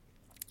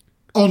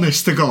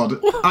 Honest to God,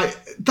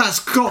 that's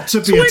got to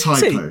be 20? a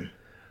typo.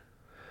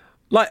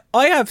 Like,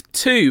 I have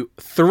 2,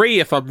 3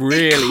 if I'm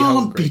really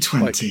hungry. It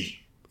can't be 20.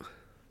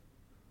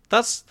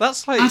 That's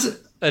like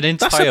an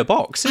entire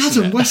box, isn't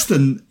Adam it?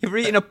 Weston. You're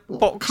eating a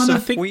box kind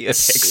of of Weetabix.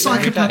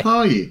 Psychopath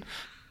are you?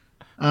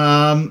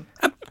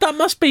 That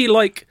must be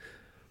like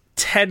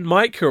 10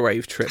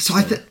 microwave trips. So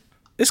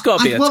it's got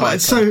to be a typo.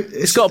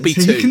 It's got to be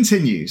 2. He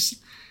continues.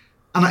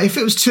 And if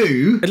it was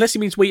 2... Unless he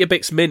means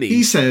Weetabix Mini.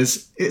 He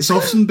says, it's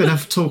often been a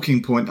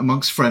talking point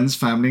amongst friends,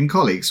 family and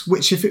colleagues,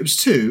 which if it was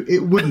 2,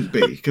 it wouldn't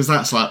be, because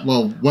that's like,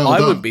 well done. I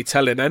wouldn't be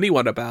telling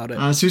anyone about it.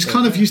 So he's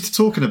kind of used to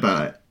talking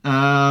about it.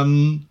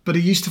 But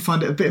he used to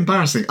find it a bit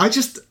embarrassing. I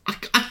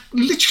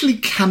literally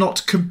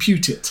cannot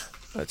compute it.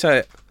 I tell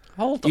you,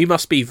 hold on. You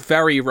must be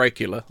very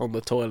regular on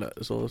the toilet,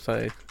 is all I'm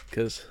saying,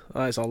 because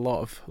that is a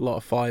lot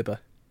of fibre.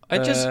 I'm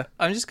going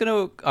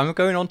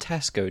on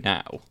Tesco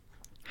now.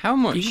 How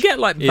much? You can get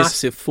like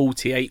massive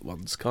 48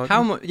 ones, can't you?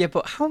 How much? Yeah,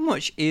 but how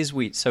much is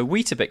wheat? So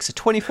Weetabix, a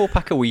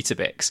 24-pack of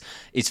Weetabix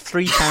is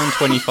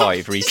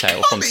 £3.25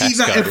 retail from Tesco. Eat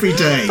that every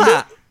day.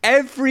 That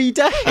every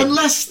day.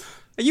 Unless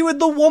are you in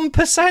the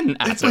 1%?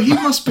 Adam? Well, he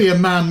must be a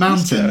man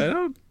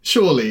mountain,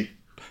 surely.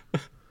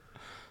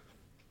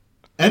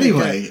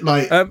 Anyway,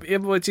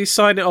 would you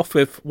sign it off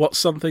with what's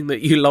something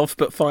that you love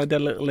but find a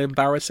little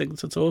embarrassing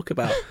to talk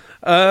about?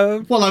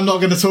 Well, I'm not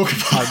going to talk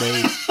about.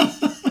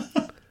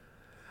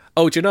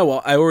 Oh, do you know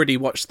what? I already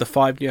watched the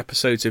 5 new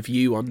episodes of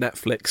You on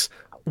Netflix.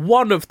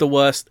 One of the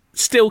worst,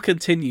 still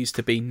continues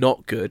to be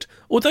not good.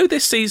 Although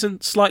this season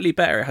slightly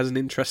better, it has an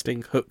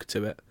interesting hook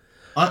to it.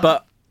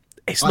 But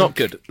it's not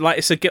good.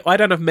 Like I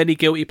don't have many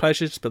guilty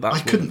pleasures, but that's.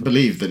 I couldn't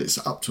believe that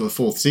it's up to a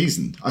 4th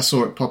season. I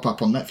saw it pop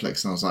up on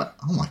Netflix, and I was like,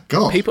 "Oh my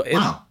god!"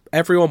 Wow.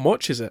 Everyone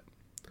watches it.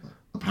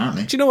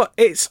 Apparently, do you know what?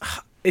 It's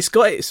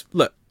got its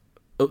look.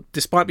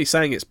 Despite me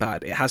saying it's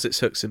bad, it has its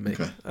hooks in me,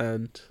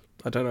 and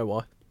I don't know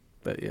why.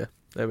 But yeah,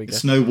 there we go.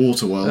 It's no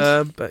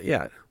Waterworld. But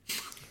yeah,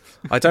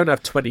 I don't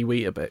have 20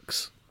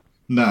 Weetabix.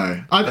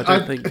 No, I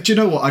don't think. Do you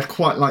know what? I'd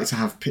quite like to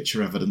have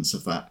picture evidence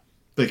of that,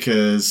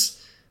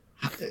 because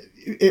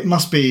it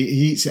must be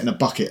he eats it in a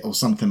bucket or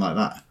something like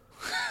that.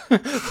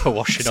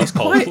 Washing off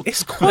cold.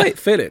 It's quite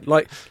filling.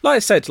 Like I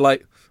said,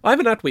 like I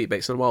haven't had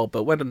Weetabix in a while,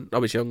 but when I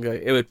was younger,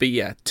 it would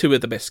be 2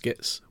 of the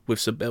biscuits with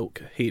some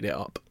milk, heat it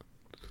up,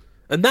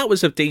 and that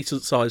was a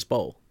decent sized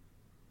bowl.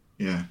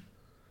 Yeah,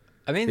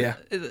 I mean,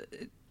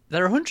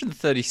 there are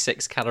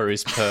 136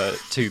 calories per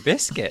 2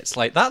 biscuits.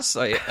 Like that's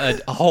like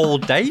a whole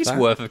day's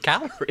worth of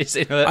calories.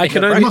 I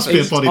can only. Must be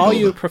a bodybuilder. Are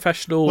you a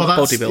professional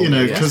bodybuilder? You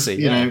know, because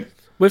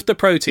with the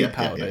protein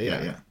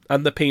powder,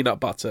 and the peanut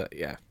butter,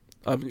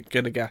 I'm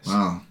gonna guess.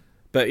 Wow.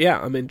 But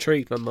I'm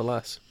intrigued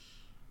nonetheless.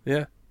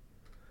 Yeah.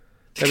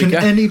 Can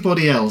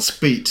anybody else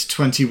beat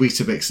 20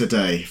 Weetabix a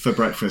day for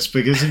breakfast?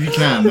 Because if you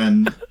can,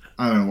 then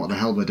I don't know what the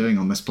hell we're doing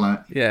on this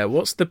planet. Yeah,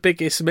 what's the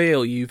biggest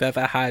meal you've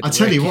ever had? I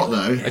tell you what,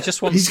 though,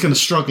 he's going to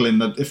struggle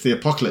if the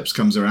apocalypse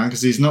comes around,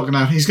 because he's going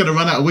to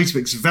run out of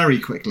Weetabix very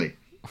quickly.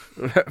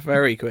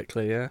 Very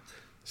quickly, yeah.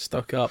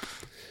 Stock up.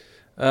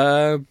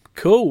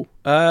 Cool.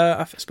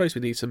 I suppose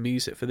we need some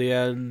music for the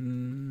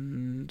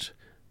end.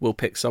 We'll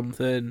pick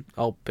something.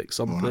 I'll pick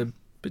something. Right.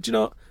 But you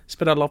know what? It's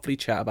been a lovely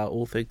chat about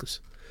all things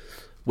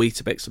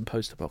Weetabix and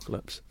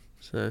post-apocalypse.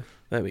 So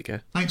there we go.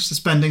 Thanks for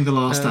spending the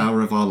last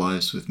hour of our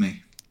lives with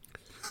me.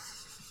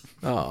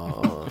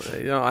 Oh,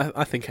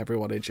 I think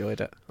everyone enjoyed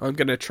it. I'm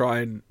going to try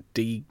and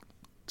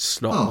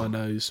de-snot my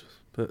nose.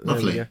 But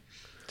lovely. There we go.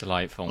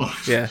 Delightful.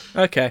 Oh. Yeah,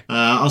 okay.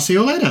 I'll see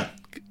you later.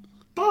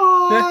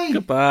 Bye. Yeah,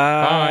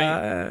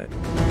 goodbye.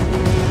 Bye.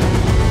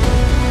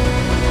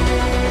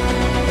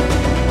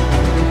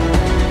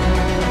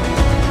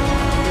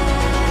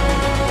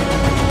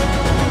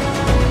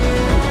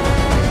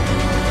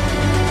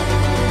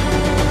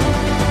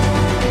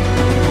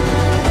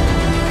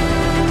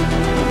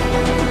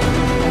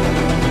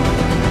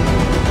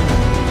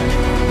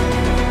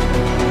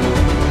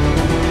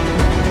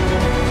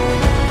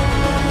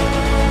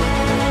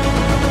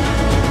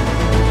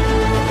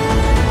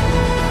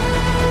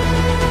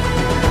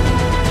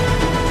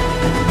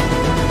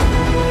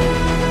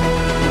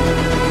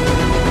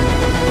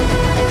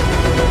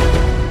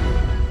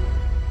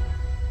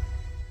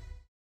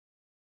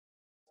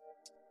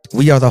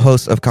 We are the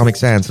hosts of Comic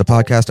Sans, the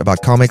podcast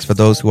about comics for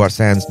those who are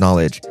sans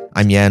knowledge.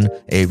 I'm Yen,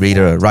 a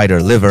reader,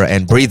 writer, liver,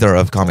 and breather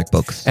of comic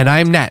books. And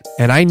I'm Nat,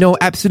 and I know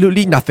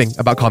absolutely nothing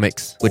about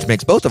comics. Which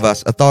makes both of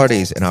us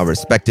authorities in our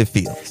respective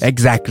fields.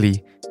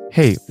 Exactly.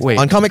 Hey, wait.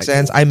 On Comic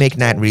Sans, I make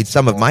Nat read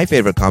some of my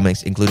favorite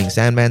comics, including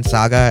Sandman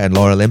Saga and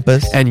Lore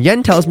Olympus. And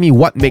Yen tells me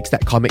what makes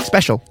that comic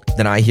special.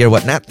 Then I hear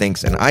what Nat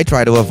thinks, and I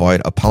try to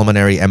avoid a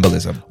pulmonary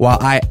embolism. While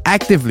I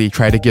actively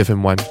try to give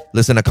him one.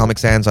 Listen to Comic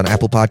Sans on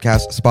Apple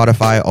Podcasts,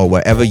 Spotify, or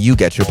wherever you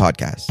get your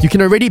podcasts. You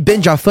can already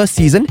binge our first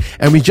season,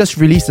 and we just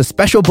released a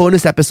special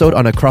bonus episode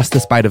on Across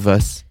the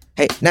Spider-Verse.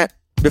 Hey, Nat,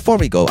 before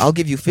we go, I'll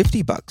give you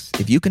 $50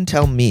 if you can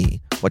tell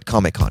me what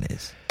Comic-Con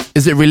is.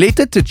 Is it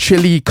related to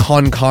chili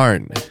con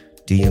carne?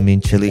 Do you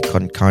mean chili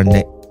con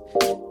carne?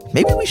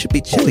 Maybe we should be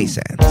Chili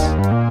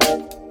Sans.